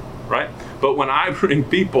 right? But when I bring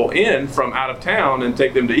people in from out of town and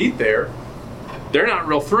take them to eat there, they're not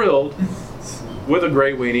real thrilled with a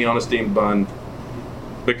gray weenie on a steamed bun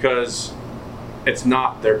because it's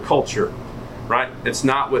not their culture, right? It's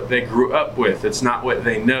not what they grew up with. It's not what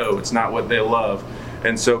they know. It's not what they love.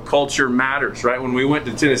 And so culture matters, right? When we went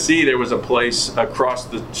to Tennessee, there was a place across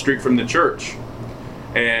the street from the church.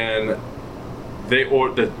 And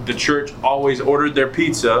the church always ordered their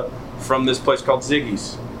pizza from this place called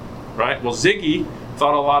Ziggy's, right? Well, Ziggy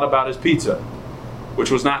thought a lot about his pizza,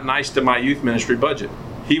 which was not nice to my youth ministry budget.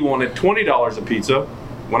 He wanted $20 a pizza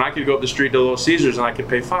when I could go up the street to Little Caesars and I could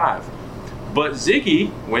pay $5. But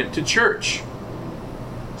Ziggy went to church,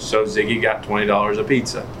 so Ziggy got $20 a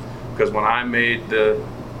pizza. Because when I made the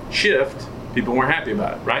shift, people weren't happy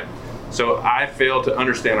about it, right? So I failed to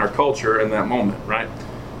understand our culture in that moment, right?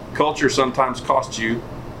 Culture sometimes costs you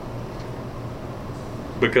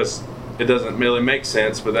because it doesn't really make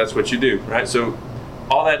sense, but that's what you do, right? So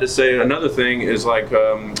all that to say, another thing is like,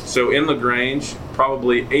 so in LaGrange,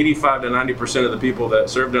 probably 85 to 90% of the people that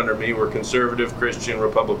served under me were conservative, Christian,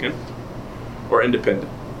 Republican, or independent.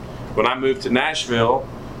 When I moved to Nashville,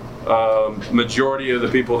 majority of the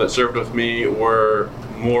people that served with me were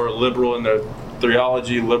more liberal in their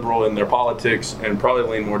theology, liberal in their politics, and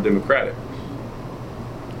probably lean more Democratic.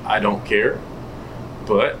 I don't care,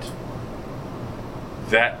 but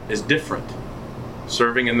that is different.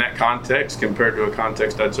 Serving in that context compared to a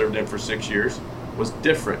context I'd served in for 6 years was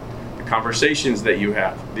different. The conversations that you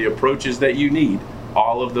have, the approaches that you need,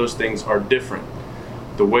 all of those things are different.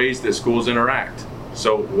 The ways that schools interact.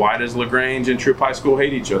 So why does LaGrange and Troop High School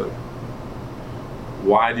hate each other?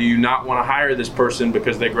 Why do you not want to hire this person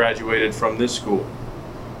because they graduated from this school,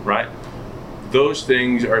 right? Those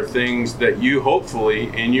things are things that you hopefully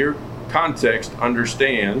in your context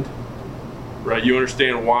understand, right? You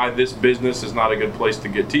understand why this business is not a good place to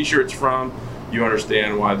get t-shirts from. You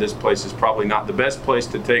understand why this place is probably not the best place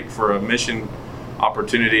to take for a mission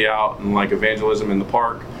opportunity out and like evangelism in the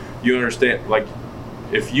park. You understand, like,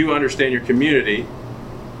 if you understand your community,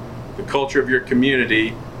 the culture of your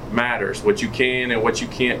community matters, what you can and what you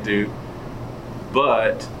can't do.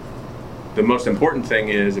 But the most important thing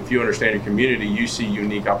is, if you understand your community, you see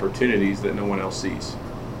unique opportunities that no one else sees.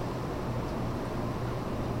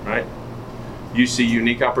 Right? You see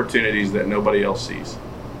unique opportunities that nobody else sees.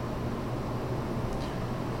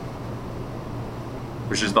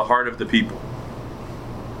 Which is the heart of the people.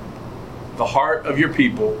 The heart of your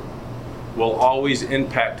people will always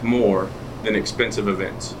impact more than expensive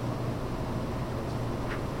events.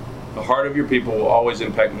 The heart of your people will always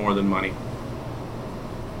impact more than money,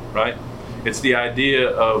 right? It's the idea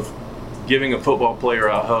of giving a football player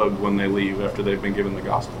a hug when they leave after they've been given the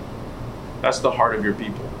gospel. That's the heart of your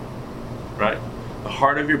people, right? The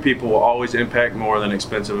heart of your people will always impact more than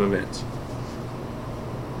expensive events.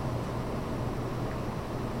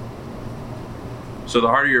 So the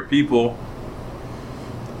heart of your people,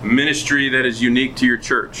 ministry that is unique to your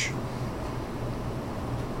church.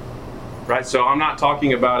 Right? So I'm not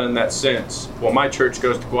talking about in that sense, well, my church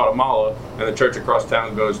goes to Guatemala and the church across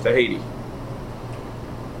town goes to Haiti.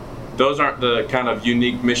 Those aren't the kind of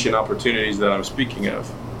unique mission opportunities that I'm speaking of.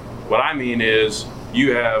 What I mean is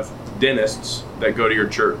you have dentists that go to your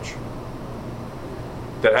church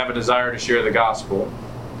that have a desire to share the gospel,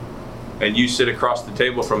 and you sit across the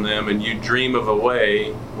table from them and you dream of a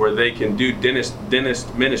way where they can do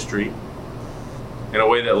dentist ministry in a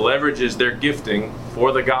way that leverages their gifting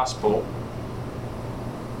for the gospel.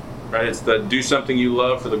 Right? It's the do something you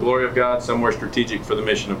love for the glory of God, somewhere strategic for the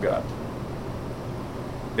mission of God.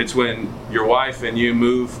 It's when your wife and you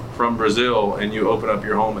move from Brazil and you open up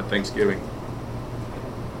your home at Thanksgiving.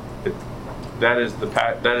 that is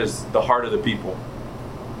the heart of the people.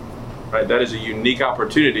 Right? That is a unique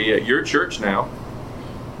opportunity at your church now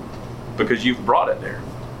because you've brought it there.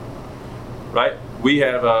 Right? We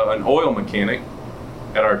have an oil mechanic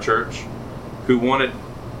at our church who wanted,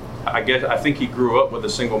 I think he grew up with a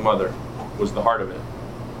single mother, was the heart of it.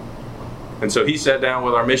 And so he sat down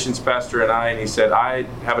with our missions pastor and he said, I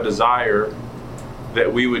have a desire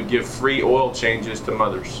that we would give free oil changes to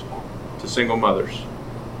mothers, to single mothers.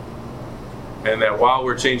 And that while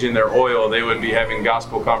we're changing their oil, they would be having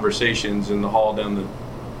gospel conversations in the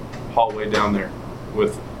hallway down there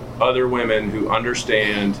with other women who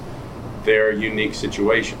understand their unique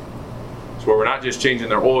situation. So we're not just changing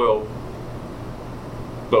their oil,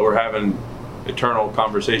 but we're having eternal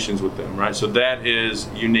conversations with them, right? So that is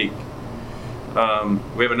unique.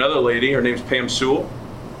 We have another lady, her name's Pam Sewell,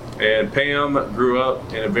 and Pam grew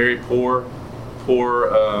up in a very poor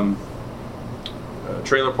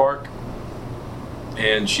trailer park,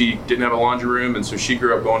 and she didn't have a laundry room, and so she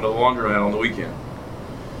grew up going to the laundromat on the weekend.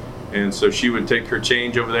 And so she would take her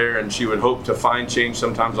change over there, and she would hope to find change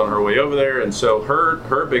sometimes on her way over there. And so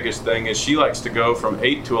her biggest thing is she likes to go from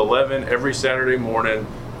 8 to 11 every Saturday morning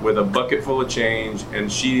with a bucket full of change, and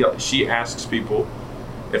she asks people,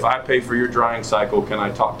 if I pay for your drying cycle, can I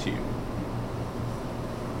talk to you?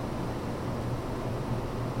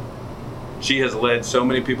 She has led so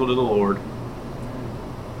many people to the Lord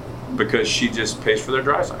because she just pays for their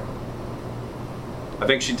dry cycle. I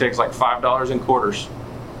think she takes like $5 in quarters.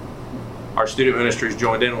 Our student ministry's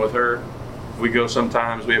joined in with her. We go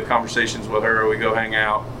sometimes, we have conversations with her, we go hang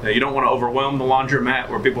out. Now, you don't want to overwhelm the laundromat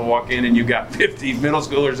where people walk in and you got 50 middle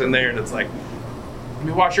schoolers in there and it's like, let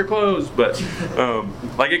me wash your clothes. But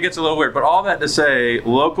like it gets a little weird. But all that to say,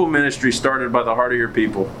 local ministry started by the heart of your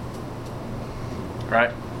people.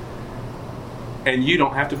 Right? And you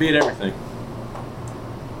don't have to be at everything.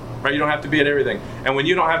 Right? You don't have to be at everything. And when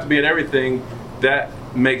you don't have to be at everything, that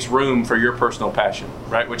makes room for your personal passion,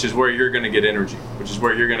 right? Which is where you're going to get energy, which is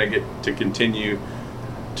where you're going to get to continue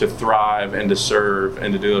to thrive and to serve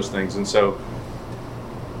and to do those things. And so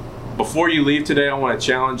before you leave today, I want to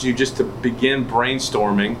challenge you just to begin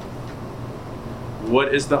brainstorming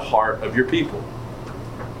what is the heart of your people.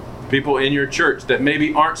 People in your church that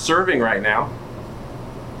maybe aren't serving right now.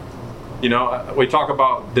 You know, we talk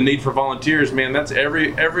about the need for volunteers. Man, that's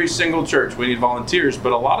every single church. We need volunteers.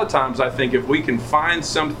 But a lot of times I think if we can find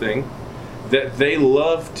something that they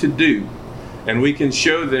love to do, and we can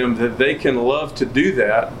show them that they can love to do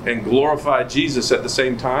that and glorify Jesus at the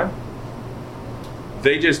same time,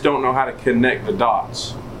 they just don't know how to connect the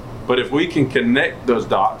dots. But if we can connect those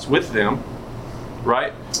dots with them,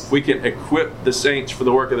 right? If we can equip the saints for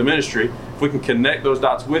the work of the ministry, if we can connect those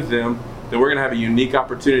dots with them, then we're going to have a unique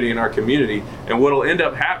opportunity in our community. And what will end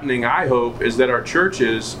up happening, I hope, is that our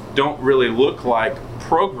churches don't really look like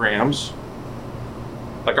programs.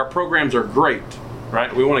 Like our programs are great,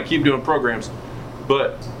 right? We want to keep doing programs,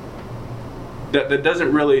 but that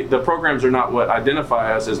doesn't really, the programs are not what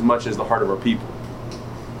identify us as much as the heart of our people.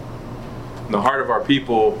 And the heart of our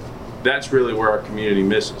people, that's really where our community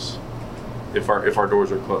misses if our doors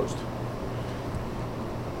are closed.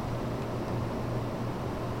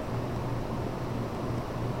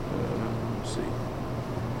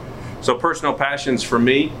 So personal passions for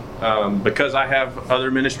me, because I have other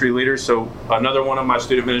ministry leaders. So another one of my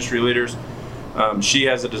student ministry leaders, she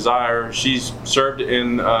has a desire. She's served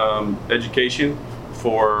in education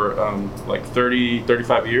for like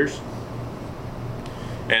 35 years.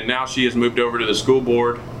 And now she has moved over to the school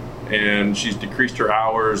board and she's decreased her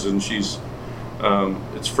hours and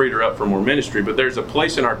it's freed her up for more ministry. But there's a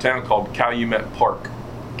place in our town called Calumet Park.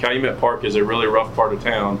 Calumet Park is a really rough part of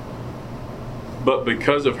town. But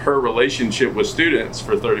because of her relationship with students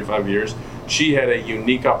for 35 years, she had a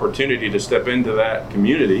unique opportunity to step into that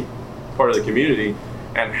community, part of the community,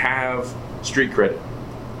 and have street credit.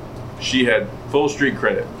 She had full street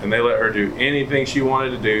credit, and they let her do anything she wanted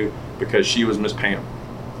to do because she was Miss Pam.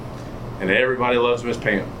 And everybody loves Miss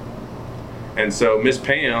Pam. And so Miss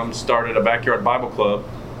Pam started a backyard Bible club.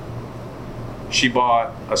 She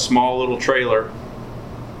bought a small little trailer,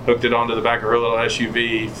 hooked it onto the back of her little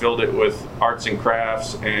SUV, filled it with arts and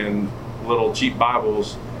crafts and little cheap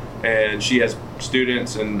Bibles, and she has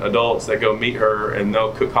students and adults that go meet her and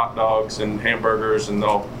they'll cook hot dogs and hamburgers and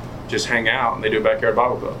they'll just hang out and they do a backyard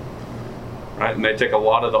Bible club, right? And they take a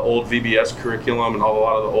lot of the old VBS curriculum and a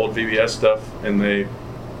lot of the old VBS stuff and they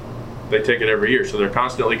take it every year. So they're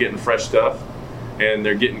constantly getting fresh stuff and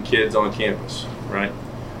they're getting kids on campus, right?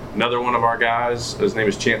 Another one of our guys, his name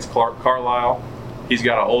is Chance Carlisle. He's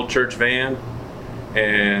got an old church van,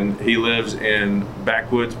 and he lives in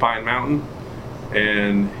backwoods Pine Mountain.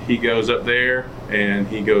 And he goes up there and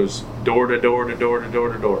he goes door to door to door to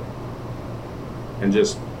door to door and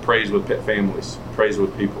just prays with families, prays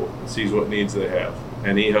with people, and sees what needs they have.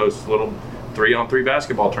 And he hosts little 3-on-3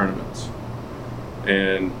 basketball tournaments.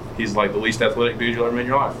 And he's like the least athletic dude you'll ever meet in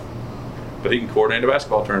your life. But he can coordinate a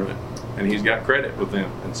basketball tournament, and he's got credit with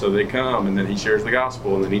them. And so they come, and then he shares the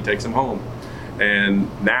gospel, and then he takes them home. And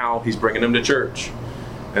now he's bringing them to church.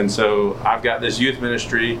 And so I've got this youth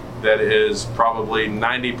ministry that is probably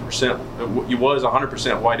 90%, it was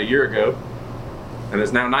 100% white a year ago, and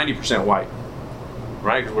it's now 90% white,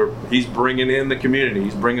 right? Because he's bringing in the community.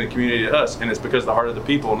 He's bringing the community to us, and it's because of the heart of the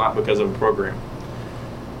people, not because of a program.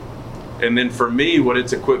 And then for me, what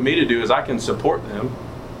it's equipped me to do is I can support them.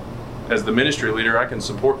 As the ministry leader, I can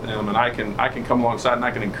support them, and I can come alongside and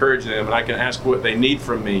I can encourage them, and I can ask what they need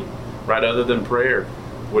from me, right? Other than prayer,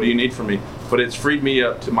 what do you need from me? But it's freed me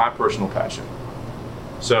up to my personal passion.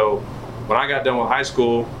 So when I got done with high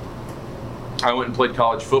school, I went and played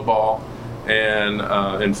college football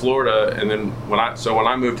and in Florida. And then when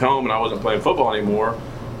I moved home and I wasn't playing football anymore,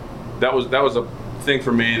 that was a thing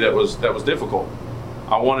for me that was difficult.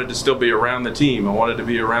 I wanted to still be around the team. I wanted to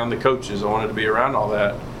be around the coaches. I wanted to be around all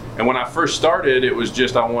that. And when I first started, it was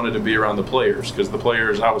just I wanted to be around the players, because the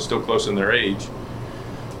players, I was still close in their age.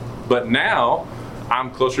 But now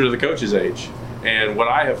I'm closer to the coach's age. And what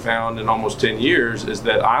I have found in almost 10 years is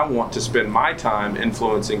that I want to spend my time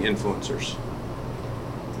influencing influencers.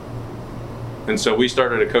 And so we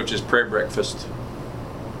started a coach's prayer breakfast.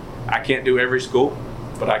 I can't do every school,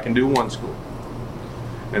 but I can do one school.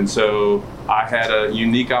 And so I had a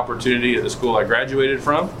unique opportunity at the school I graduated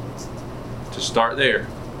from to start there.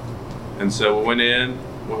 And so we went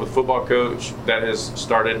with a football coach that has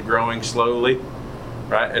started growing slowly,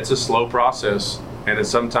 right? It's a slow process. And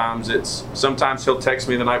sometimes he'll text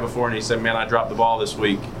me the night before and he said, man, I dropped the ball this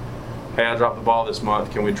week. Hey, I dropped the ball this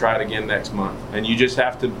month. Can we try it again next month? And you just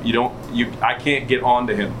have to, I can't get on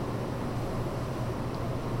to him,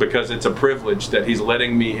 because it's a privilege that he's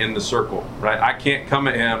letting me in the circle, right? I can't come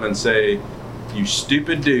at him and say, you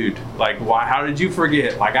stupid dude, like, why? How did you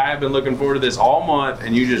forget? Like, I have been looking forward to this all month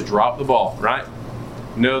and you just dropped the ball, right?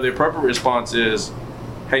 No, the appropriate response is,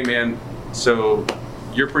 hey man, so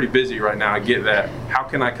you're pretty busy right now, I get that. How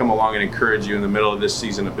can I come along and encourage you in the middle of this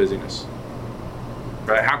season of busyness?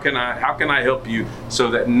 Right? How can I help you so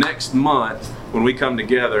that next month when we come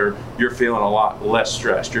together, you're feeling a lot less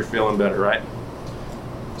stressed, you're feeling better, right?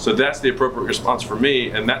 So that's the appropriate response for me,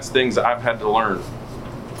 and that's things that I've had to learn.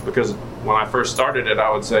 Because when I first started it,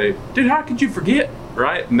 I would say, dude, how could you forget,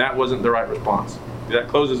 right? And that wasn't the right response. That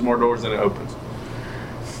closes more doors than it opens.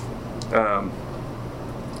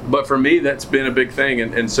 But for me, that's been a big thing.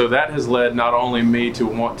 And so that has led not only me to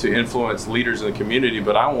want to influence leaders in the community,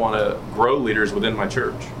 but I want to grow leaders within my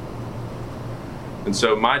church. And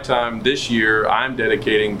so my time this year, I'm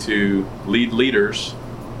dedicating to lead leaders,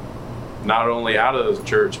 not only out of the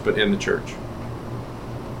church, but in the church.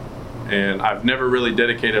 And I've never really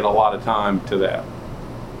dedicated a lot of time to that.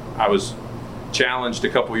 I was challenged a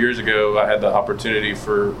couple years ago. I had the opportunity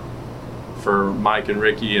for Mike and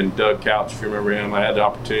Ricky and Doug Couch, if you remember him, I had the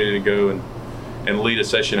opportunity to go and lead a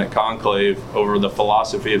session at Conclave over the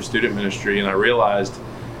philosophy of student ministry. And I realized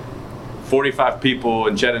 45 people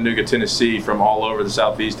in Chattanooga, Tennessee from all over the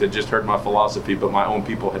Southeast had just heard my philosophy, but my own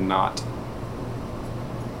people had not.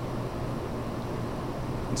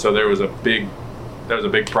 And so there was a big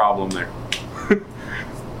problem there.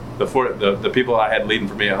 The people I had leading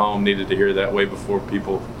for me at home needed to hear that way before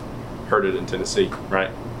people heard it in Tennessee, right?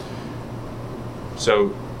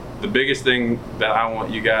 So the biggest thing that I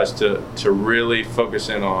want you guys to really focus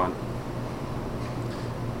in on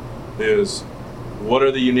is, what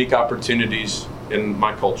are the unique opportunities in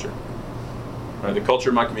my culture? Right, the culture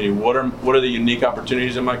of my community. What are the unique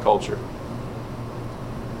opportunities in my culture?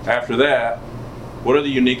 After that, what are the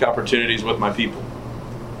unique opportunities with my people?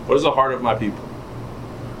 What is the heart of my people?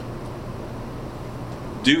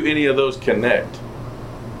 Do any of those connect?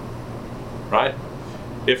 Right?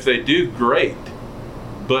 If they do, great.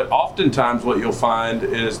 But oftentimes what you'll find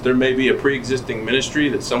is there may be a pre-existing ministry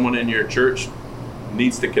that someone in your church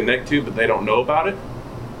needs to connect to, but they don't know about it.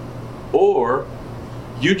 Or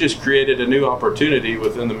you just created a new opportunity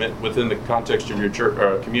within the context of your church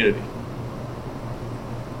or community.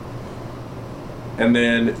 And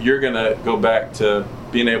then you're going to go back to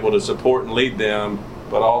being able to support and lead them,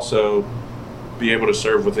 but also be able to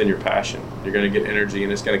serve within your passion. You're going to get energy,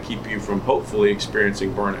 and it's going to keep you from hopefully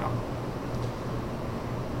experiencing burnout.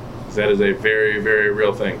 That is a very, very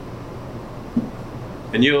real thing.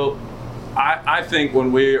 And I think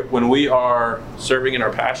when we are serving in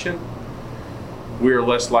our passion, we are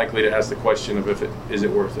less likely to ask the question of is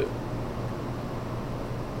it worth it?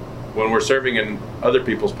 When we're serving in other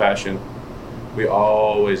people's passion, we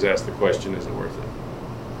always ask the question, is it worth it?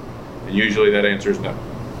 And usually that answer is no.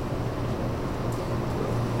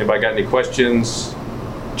 Anybody got any questions,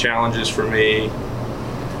 challenges for me?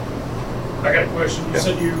 I got a question. You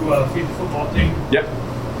said you feed the football team? Yep.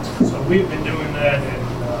 So we've been doing that, and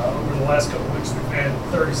over the last couple of weeks we've had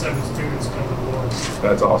 37 students come to the Lord.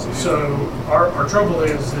 That's awesome. So our trouble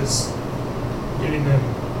is getting them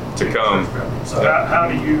to come. So how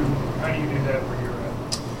do you do that where you're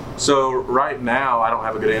at? So right now I don't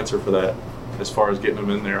have a good answer for that as far as getting them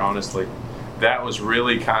in there, honestly. That was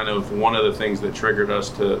really kind of one of the things that triggered us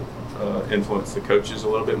to influence the coaches a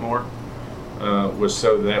little bit more, was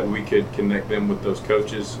so that we could connect them with those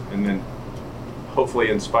coaches and then hopefully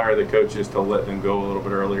inspire the coaches to let them go a little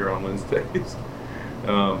bit earlier on Wednesdays.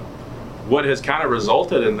 What has kind of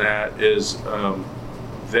resulted in that is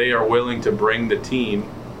they are willing to bring the team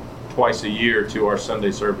twice a year to our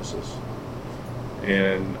Sunday services.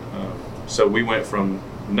 And so we went from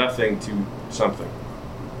nothing to something.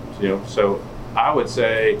 So I would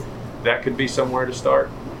say that could be somewhere to start.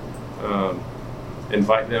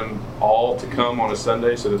 Invite them all to come on a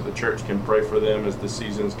Sunday so that the church can pray for them as the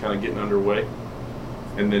season's kind of getting underway,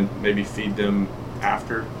 and then maybe feed them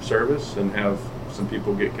after service and have some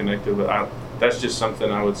people get connected. But that's just something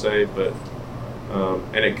I would say. But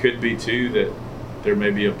and it could be too that there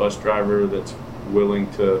may be a bus driver that's willing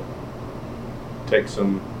to take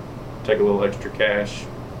a little extra cash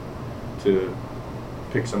to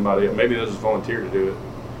pick somebody up. Maybe they'll just volunteer to do it,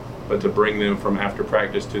 but to bring them from after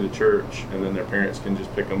practice to the church, and then their parents can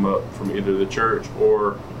just pick them up from either the church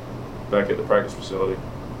or back at the practice facility.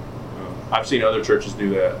 I've seen other churches do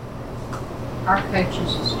that. Our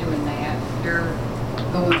coaches is doing that. They're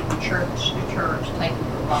going from church to church, taking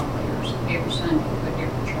football players every Sunday to a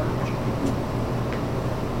different church.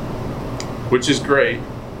 Which is great.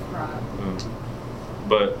 Right.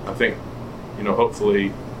 But I think,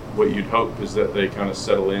 hopefully what you'd hope is that they kind of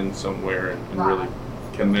settle in somewhere and right. really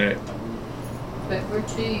connect. But we're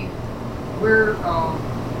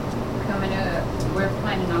coming up, we're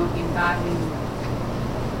planning on inviting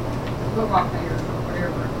football players or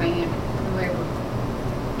whatever, band, whoever,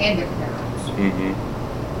 and their parents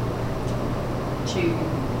to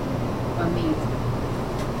a meeting.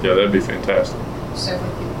 Yeah, that'd be fantastic. So we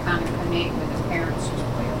can kind of connect with the parents as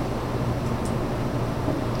well.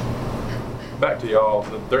 Back to y'all,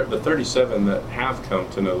 the 37 that have come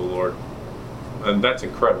to know the Lord, and that's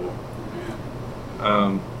incredible.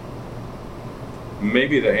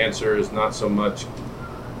 Maybe the answer is not so much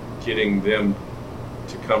getting them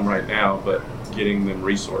to come right now, but getting them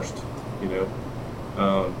resourced,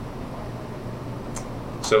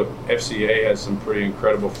 So FCA has some pretty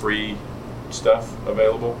incredible free stuff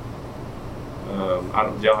available. Do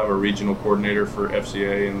y'all have a regional coordinator for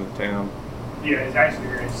FCA in the town? Yeah, it's actually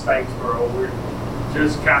here in Statesboro. We're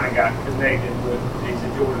just kind of got connected with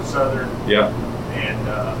Georgia Southern. Yeah. And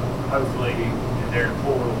hopefully in their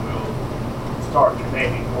portal we'll start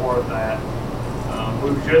connecting more of that.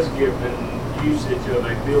 We were just given usage of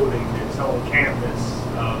a building that's on campus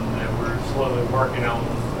that we're slowly working on,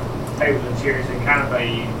 tables and chairs, and kind of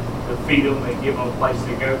to feed them and give them a place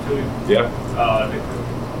to go to. Yeah.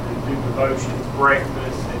 To do devotions,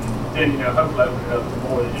 breakfast, and then hopefully open it up to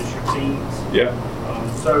more than just your teens. Yeah.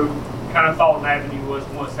 So kind of thought an avenue was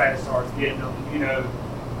once that starts getting them,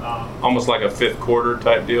 almost like a fifth quarter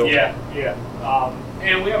type deal. Yeah.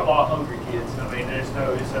 And we have a lot of hungry kids. I mean,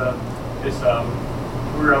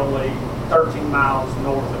 we're only 13 miles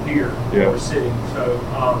north of here where we're sitting. So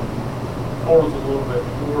Portal's a little bit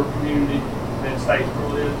poorer community than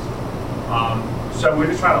Statesboro is. So we're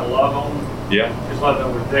just trying to love on them. Yeah. Just let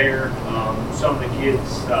them know we're there. Some of the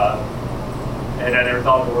kids, and I never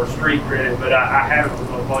thought they were street credit, but I have it with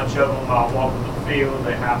a bunch of them. I'll walk in the field,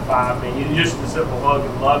 they high-five me. Just the simple hug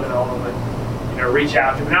and loving on them and, reach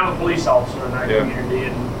out to them. And I'm a police officer in that community,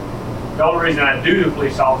 and the only reason I do the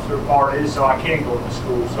police officer part is so I can go to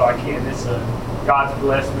school, so I can. God's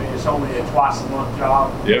blessed me. It's only a twice-a-month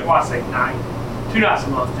job, twice a night, 2 nights a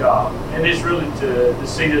month job. And it's really to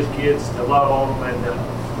see those kids, to love on them, and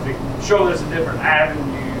to show us a different avenue,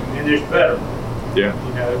 and there's better. Yeah.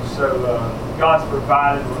 So God's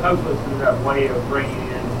provided, hopefully through that way of bringing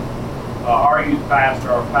in our youth pastor,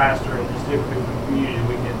 our pastor, and just different people in the community,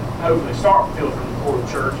 we can hopefully start filtering for the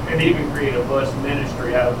church and even create a bus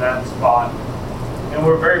ministry out of that spot. And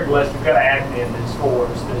we're very blessed. We've got an admin that's for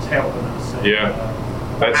us, that's helping us. And,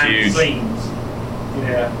 that's huge. Scenes.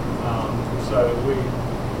 So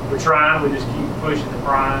we're trying. We just keep pushing the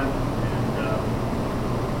prime,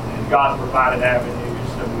 and God's provided avenues,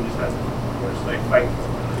 so we just have to stay faithful.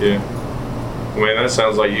 Yeah. Man, that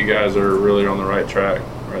sounds like you guys are really on the right track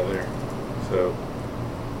right there. So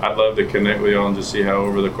I'd love to connect with y'all and just see how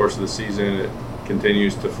over the course of the season it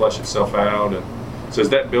continues to flesh itself out. And so is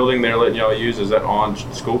that building they're letting y'all use, is that on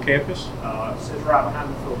school campus? It sits right behind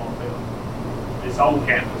the football field. It's on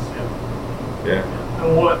campus. Yeah.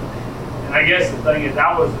 And I guess the thing is,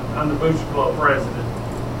 I'm the Booster Club president.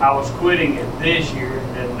 I was quitting it this year,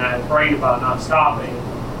 and I prayed about not stopping.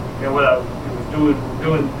 And what I was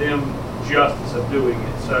doing them justice of doing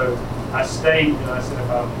it. So I stayed, and I said, if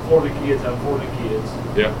I'm for the kids, I'm for the kids.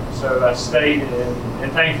 Yeah. So I stayed,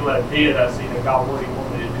 and thankfully I did. I seen that God really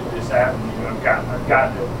wanted me to do this avenue. I've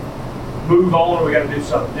got to move on, or we got to do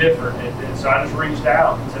something different. And so I just reached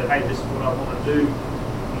out and said, hey, this is what I want to do.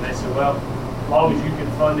 And they said, well, as long as you can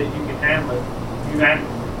fund it, you can handle it, you handle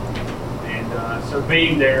it. And so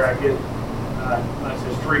being there, I get, like I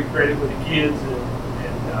said, street credit with the kids, and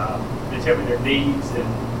they tell me their needs, and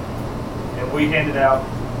we handed out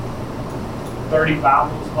 30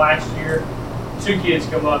 Bibles last year. 2 kids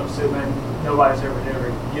come up and said, man, nobody's ever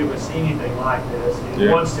give us anything like this. And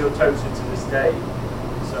one still totes it to this day.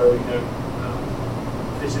 So,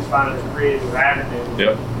 this is finding a creative avenue.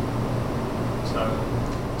 Yep.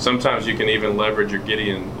 So sometimes you can even leverage your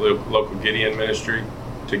local Gideon ministry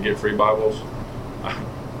to get free Bibles.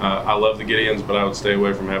 I love the Gideons, but I would stay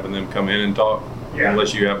away from having them come in and talk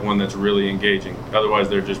unless you have one that's really engaging. Otherwise,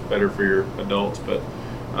 they're just better for your adults. But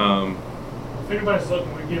if anybody's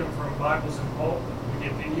looking, we get them from Bibles in Bulk. We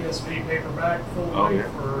get the ESV paperback full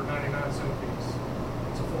length for 99 cents a piece.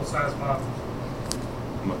 It's a full-size Bible.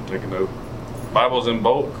 I'm going to take a note. Bibles in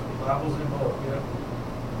bulk? Bibles in bulk, yeah.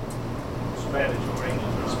 Spanish or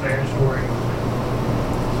English. Spanish or English.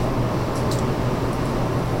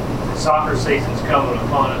 Soccer season's coming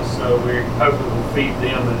upon us, so we hopefully will feed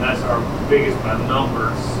them, and that's our biggest by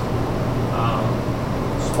numbers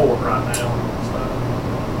sport right now.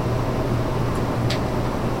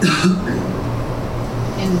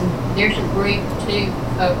 And there's a group too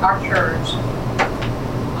of our church.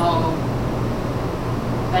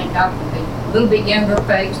 Thank God for the little bit younger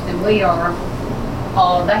folks than we are.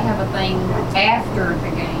 They have a thing after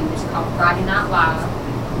the game. It's called Friday Night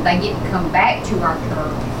Live. They get to come back to our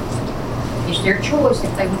church. It's their choice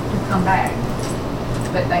if they want to come back.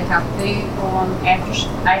 But they have food for them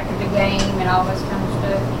after the game and all this kind of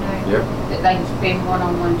stuff, that they can spend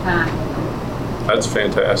one-on-one time with them. That's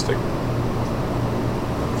fantastic.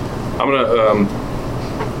 I'm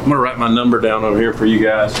gonna write my number down over here for you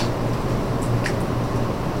guys.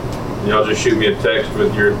 Y'all just shoot me a text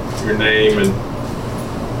with your name and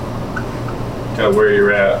kind of where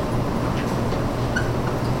you're at.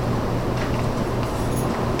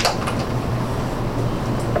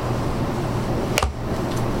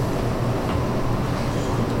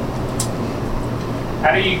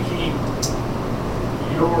 How do you keep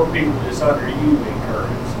your people that's under you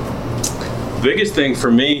encouraged? Biggest thing for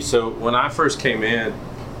me, so when I first came into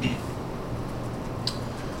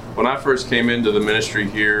the ministry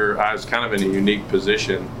here, I was kind of in a unique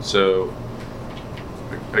position. So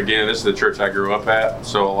again, this is the church I grew up at.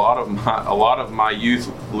 So a lot of my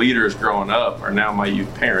youth leaders growing up are now my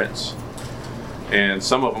youth parents. And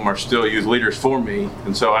some of them are still youth leaders for me.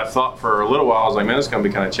 And so I thought for a little while, I was like, man, this is gonna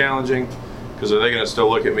be kind of challenging, because are they gonna still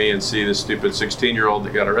look at me and see this stupid 16-year-old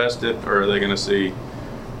that got arrested, or are they gonna see,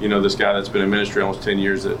 this guy that's been in ministry almost 10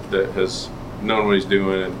 years that has known what he's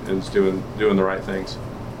doing and is doing the right things.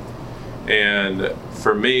 And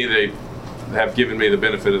for me, they have given me the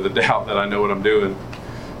benefit of the doubt that I know what I'm doing.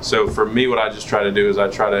 So for me, what I just try to do is I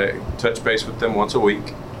try to touch base with them once a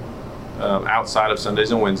week, outside of Sundays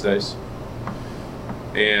and Wednesdays.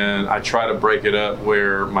 And I try to break it up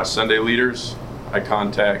where my Sunday leaders, I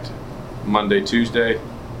contact Monday, Tuesday,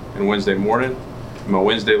 and Wednesday morning. And my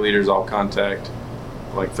Wednesday leaders I'll contact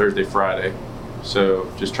like Thursday, Friday.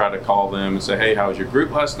 So just try to call them and say, hey, how was your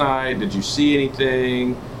group last night? Did you see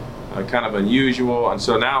anything kind of unusual? And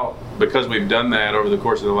so now, because we've done that over the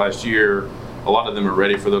course of the last year, a lot of them are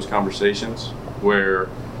ready for those conversations where,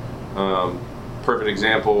 perfect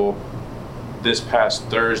example, this past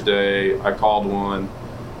Thursday, I called one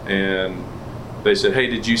and they said, hey,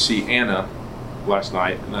 did you see Anna last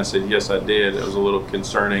night? And I said, yes, I did. It was a little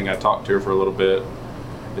concerning. I talked to her for a little bit.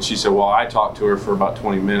 And she said, well, I talked to her for about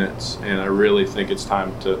 20 minutes, and I really think it's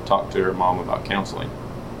time to talk to her mom about counseling.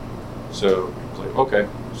 So I was like, okay.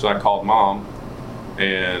 So I called mom,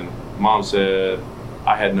 and mom said,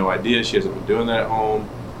 I had no idea. She hasn't been doing that at home.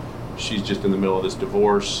 She's just in the middle of this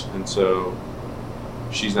divorce, and so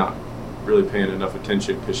she's not really paying enough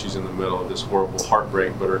attention because she's in the middle of this horrible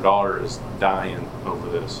heartbreak, but her daughter is dying over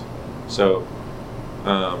this. So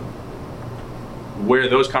where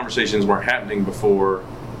those conversations weren't happening before,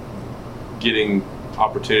 getting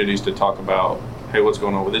opportunities to talk about, hey, what's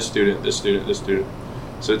going on with this student, this student, this student.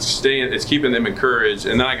 So it's keeping them encouraged.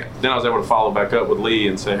 And then I was able to follow back up with Lee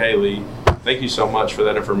and say, hey, Lee, thank you so much for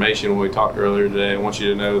that information when we talked earlier today. I want you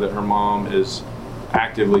to know that her mom is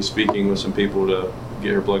actively speaking with some people to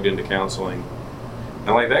get her plugged into counseling.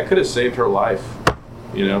 And like, that could have saved her life.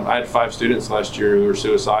 You know, I had 5 students last year who were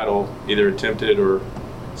suicidal, either attempted or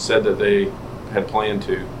said that they had planned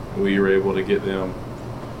to. And we were able to get them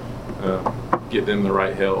the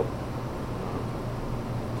right help.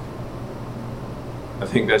 I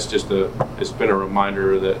think that's just it's been a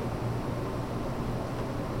reminder that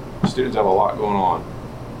students have a lot going on,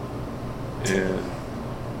 and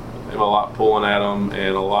they have a lot pulling at them,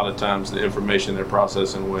 and a lot of times the information they're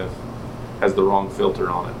processing with has the wrong filter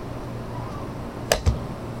on it.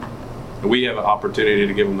 And we have an opportunity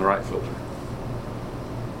to give them the right filter.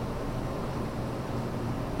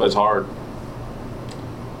 But it's hard.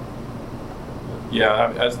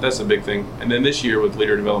 Yeah, that's a big thing. And then this year with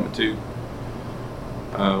leader development too,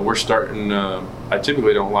 we're starting, I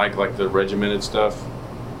typically don't like the regimented stuff,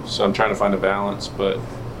 so I'm trying to find a balance, but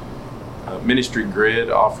Ministry Grid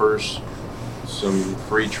offers some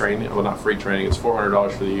free training. Well, not free training, it's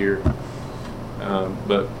 $400 for the year.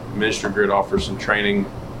 But Ministry Grid offers some training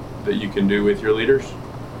that you can do with your leaders,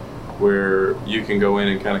 where you can go in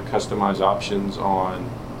and kind of customize options on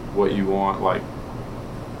what you want. Like,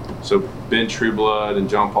 so Ben Trueblood and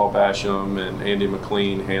John Paul Basham and Andy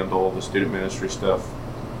McLean handle the student ministry stuff.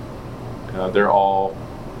 They're all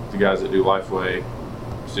the guys that do Lifeway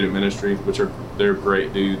student ministry, they're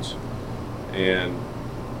great dudes, and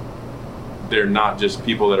they're not just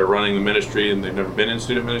people that are running the ministry and they've never been in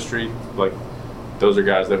student ministry. Like, those are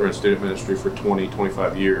guys that were in student ministry for 20,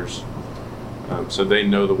 25 years. So they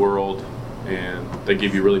know the world, and they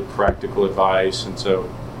give you really practical advice. And so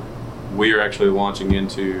we are actually launching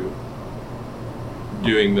into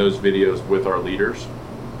doing those videos with our leaders.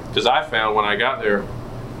 Because I found when I got there,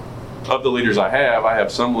 of the leaders I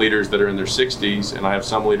have some leaders that are in their 60s, and I have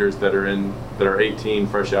some leaders that are 18,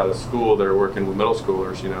 fresh out of school, that are working with middle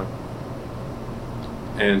schoolers, you know.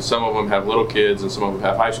 And some of them have little kids, and some of them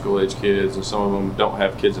have high school age kids, and some of them don't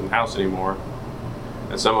have kids in the house anymore,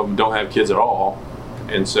 and some of them don't have kids at all.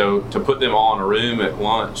 And so to put them all in a room at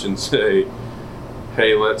lunch and say,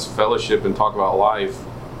 hey, let's fellowship and talk about life,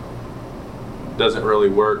 doesn't really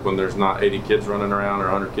work when there's not 80 kids running around or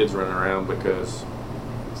 100 kids running around, because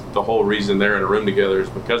the whole reason they're in a room together is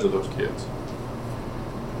because of those kids.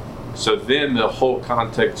 So then the whole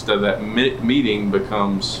context of that meeting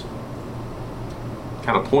becomes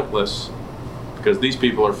kind of pointless, because these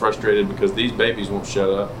people are frustrated because these babies won't shut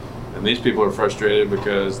up, and these people are frustrated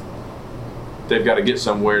because they've got to get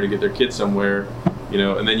somewhere to get their kids somewhere, you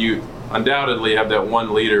know. And then you undoubtedly have that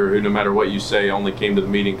one leader who, no matter what you say, only came to the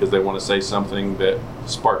meeting because they want to say something that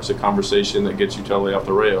sparks a conversation that gets you totally off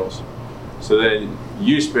the rails. So then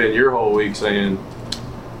you spend your whole week saying,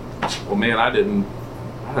 well, man, I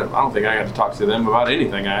don't think I got to talk to them about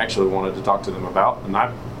anything I actually wanted to talk to them about, and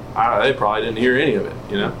they probably didn't hear any of it,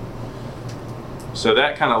 you know. So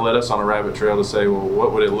that kind of led us on a rabbit trail to say, well,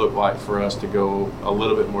 what would it look like for us to go a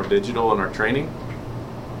little bit more digital in our training,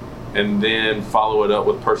 and then follow it up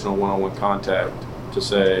with personal one-on-one contact to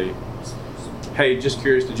say, hey, just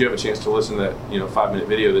curious, did you have a chance to listen to that 5-minute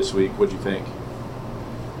video this week? What'd you think?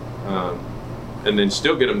 And then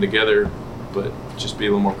still get them together, but just be a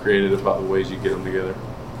little more creative about the ways you get them together,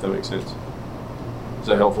 if that makes sense. Is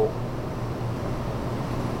that helpful?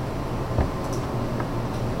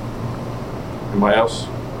 Anybody else?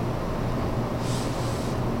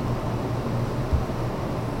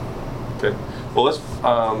 Okay. Well, let's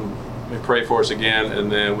let me pray for us again,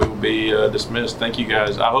 and then we will be dismissed. Thank you,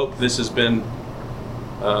 guys. I hope this has been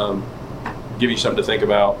give you something to think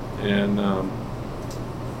about, and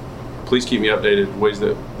please keep me updated ways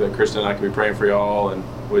that Kristen and I can be praying for y'all, and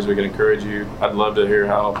ways we can encourage you. I'd love to hear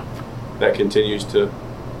how that continues to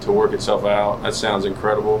work itself out. That sounds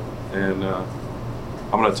incredible, and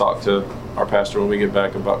I'm going to talk to our pastor when we get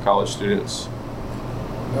back about college students.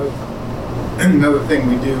 Another thing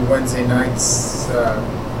we do Wednesday nights,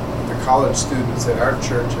 the college students at our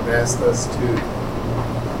church have asked us to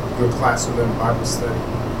do a class with them, Bible study.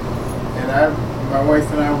 And my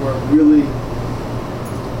wife and I were really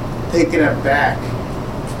taken aback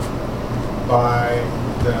by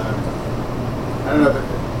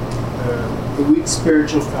the weak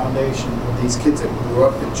spiritual foundation of these kids that grew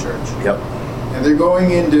up in church. Yep. And they're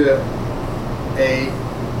going into a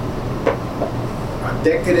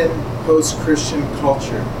decadent post-Christian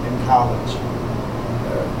culture in college.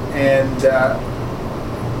 And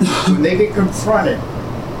when they get confronted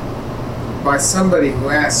by somebody who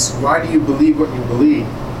asks, why do you believe what you believe?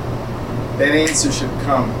 That answer should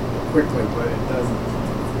come quickly, but it doesn't.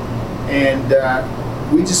 And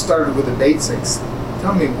we just started with the basics.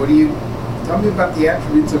 Tell me about the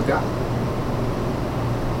attributes of God.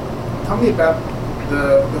 Tell me about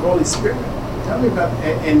the Holy Spirit. Tell me about,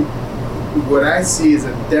 and what I see is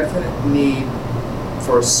a definite need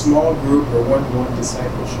for a small group or one-to-one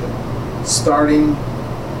discipleship, starting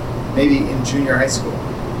maybe in junior high school,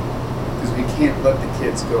 because we can't let the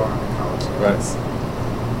kids go on to college.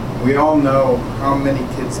 Right. We all know how many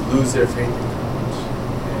kids lose their faith in college,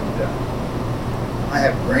 and I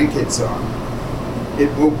have grandkids, so it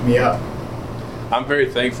woke me up. I'm very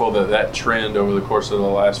thankful that that trend over the course of the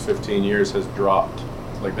last 15 years has dropped.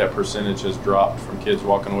 Like that percentage has dropped from kids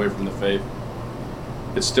walking away from the faith.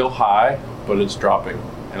 It's still high, but it's dropping.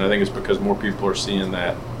 And I think it's because more people are seeing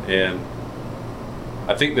that. And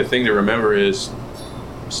I think the thing to remember is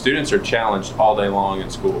students are challenged all day long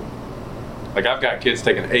in school. Like I've got kids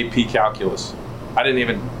taking AP calculus. I didn't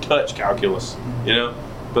even touch calculus, you know?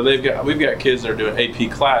 But we've got kids that are doing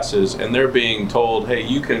AP classes, and they're being told, hey,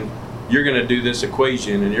 you're going to do this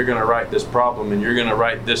equation, and you're going to write this problem, and you're going to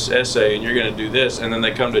write this essay, and you're going to do this, and then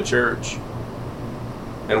they come to church,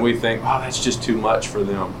 and we think, oh, that's just too much for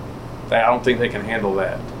them. I don't think they can handle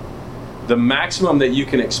that. The maximum that you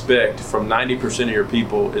can expect from 90% of your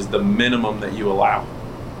people is the minimum that you allow,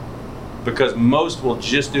 because most will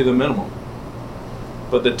just do the minimum,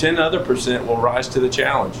 but the 10 other percent will rise to the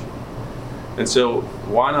challenge. And so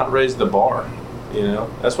why not raise the bar? You know,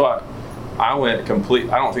 that's why I went complete.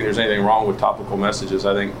 I don't think there's anything wrong with topical messages.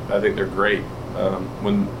 I think they're great.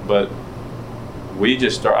 But I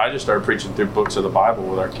just started preaching through books of the Bible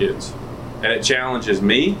with our kids, and it challenges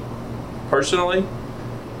me personally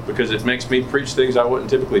because it makes me preach things I wouldn't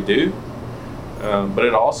typically do. But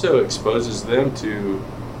it also exposes them to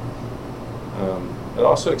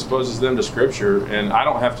Scripture, and I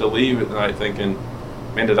don't have to leave at night thinking,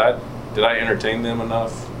 man, did I entertain them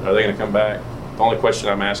enough? Are they going to come back? The only question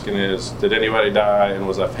I'm asking is, did anybody die, and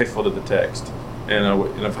was I faithful to the text? And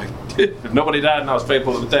if nobody died and I was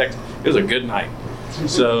faithful to the text, it was a good night.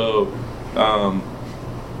 So,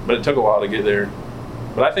 but it took a while to get there.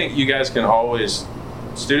 But I think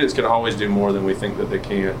students can always do more than we think that they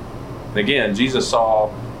can. And again, Jesus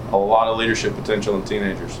saw a lot of leadership potential in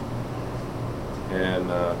teenagers,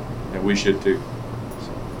 and we should too.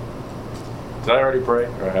 Did I already pray,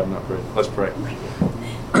 or I have not prayed? Let's pray.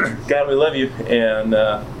 God, we love you, and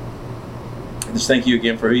just thank you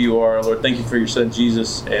again for who you are, Lord. Thank you for your son,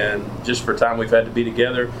 Jesus, and just for time we've had to be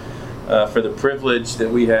together, for the privilege that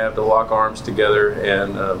we have to lock arms together,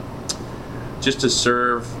 and just to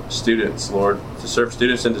serve students, Lord, to serve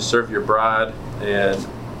students and to serve your bride. And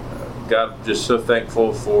God, just so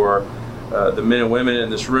thankful for the men and women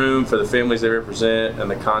in this room, for the families they represent,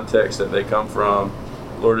 and the context that they come from.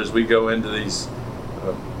 Lord, as we go into these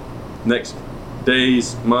next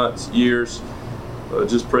days, months, years,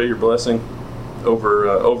 just pray your blessing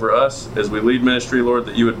over us as we lead ministry, Lord,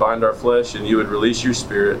 that you would bind our flesh and you would release your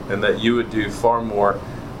spirit, and that you would do far more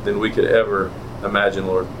than we could ever imagine,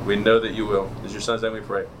 Lord. We know that you will. In your son's name we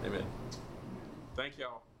pray. Amen. Thank you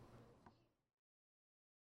all.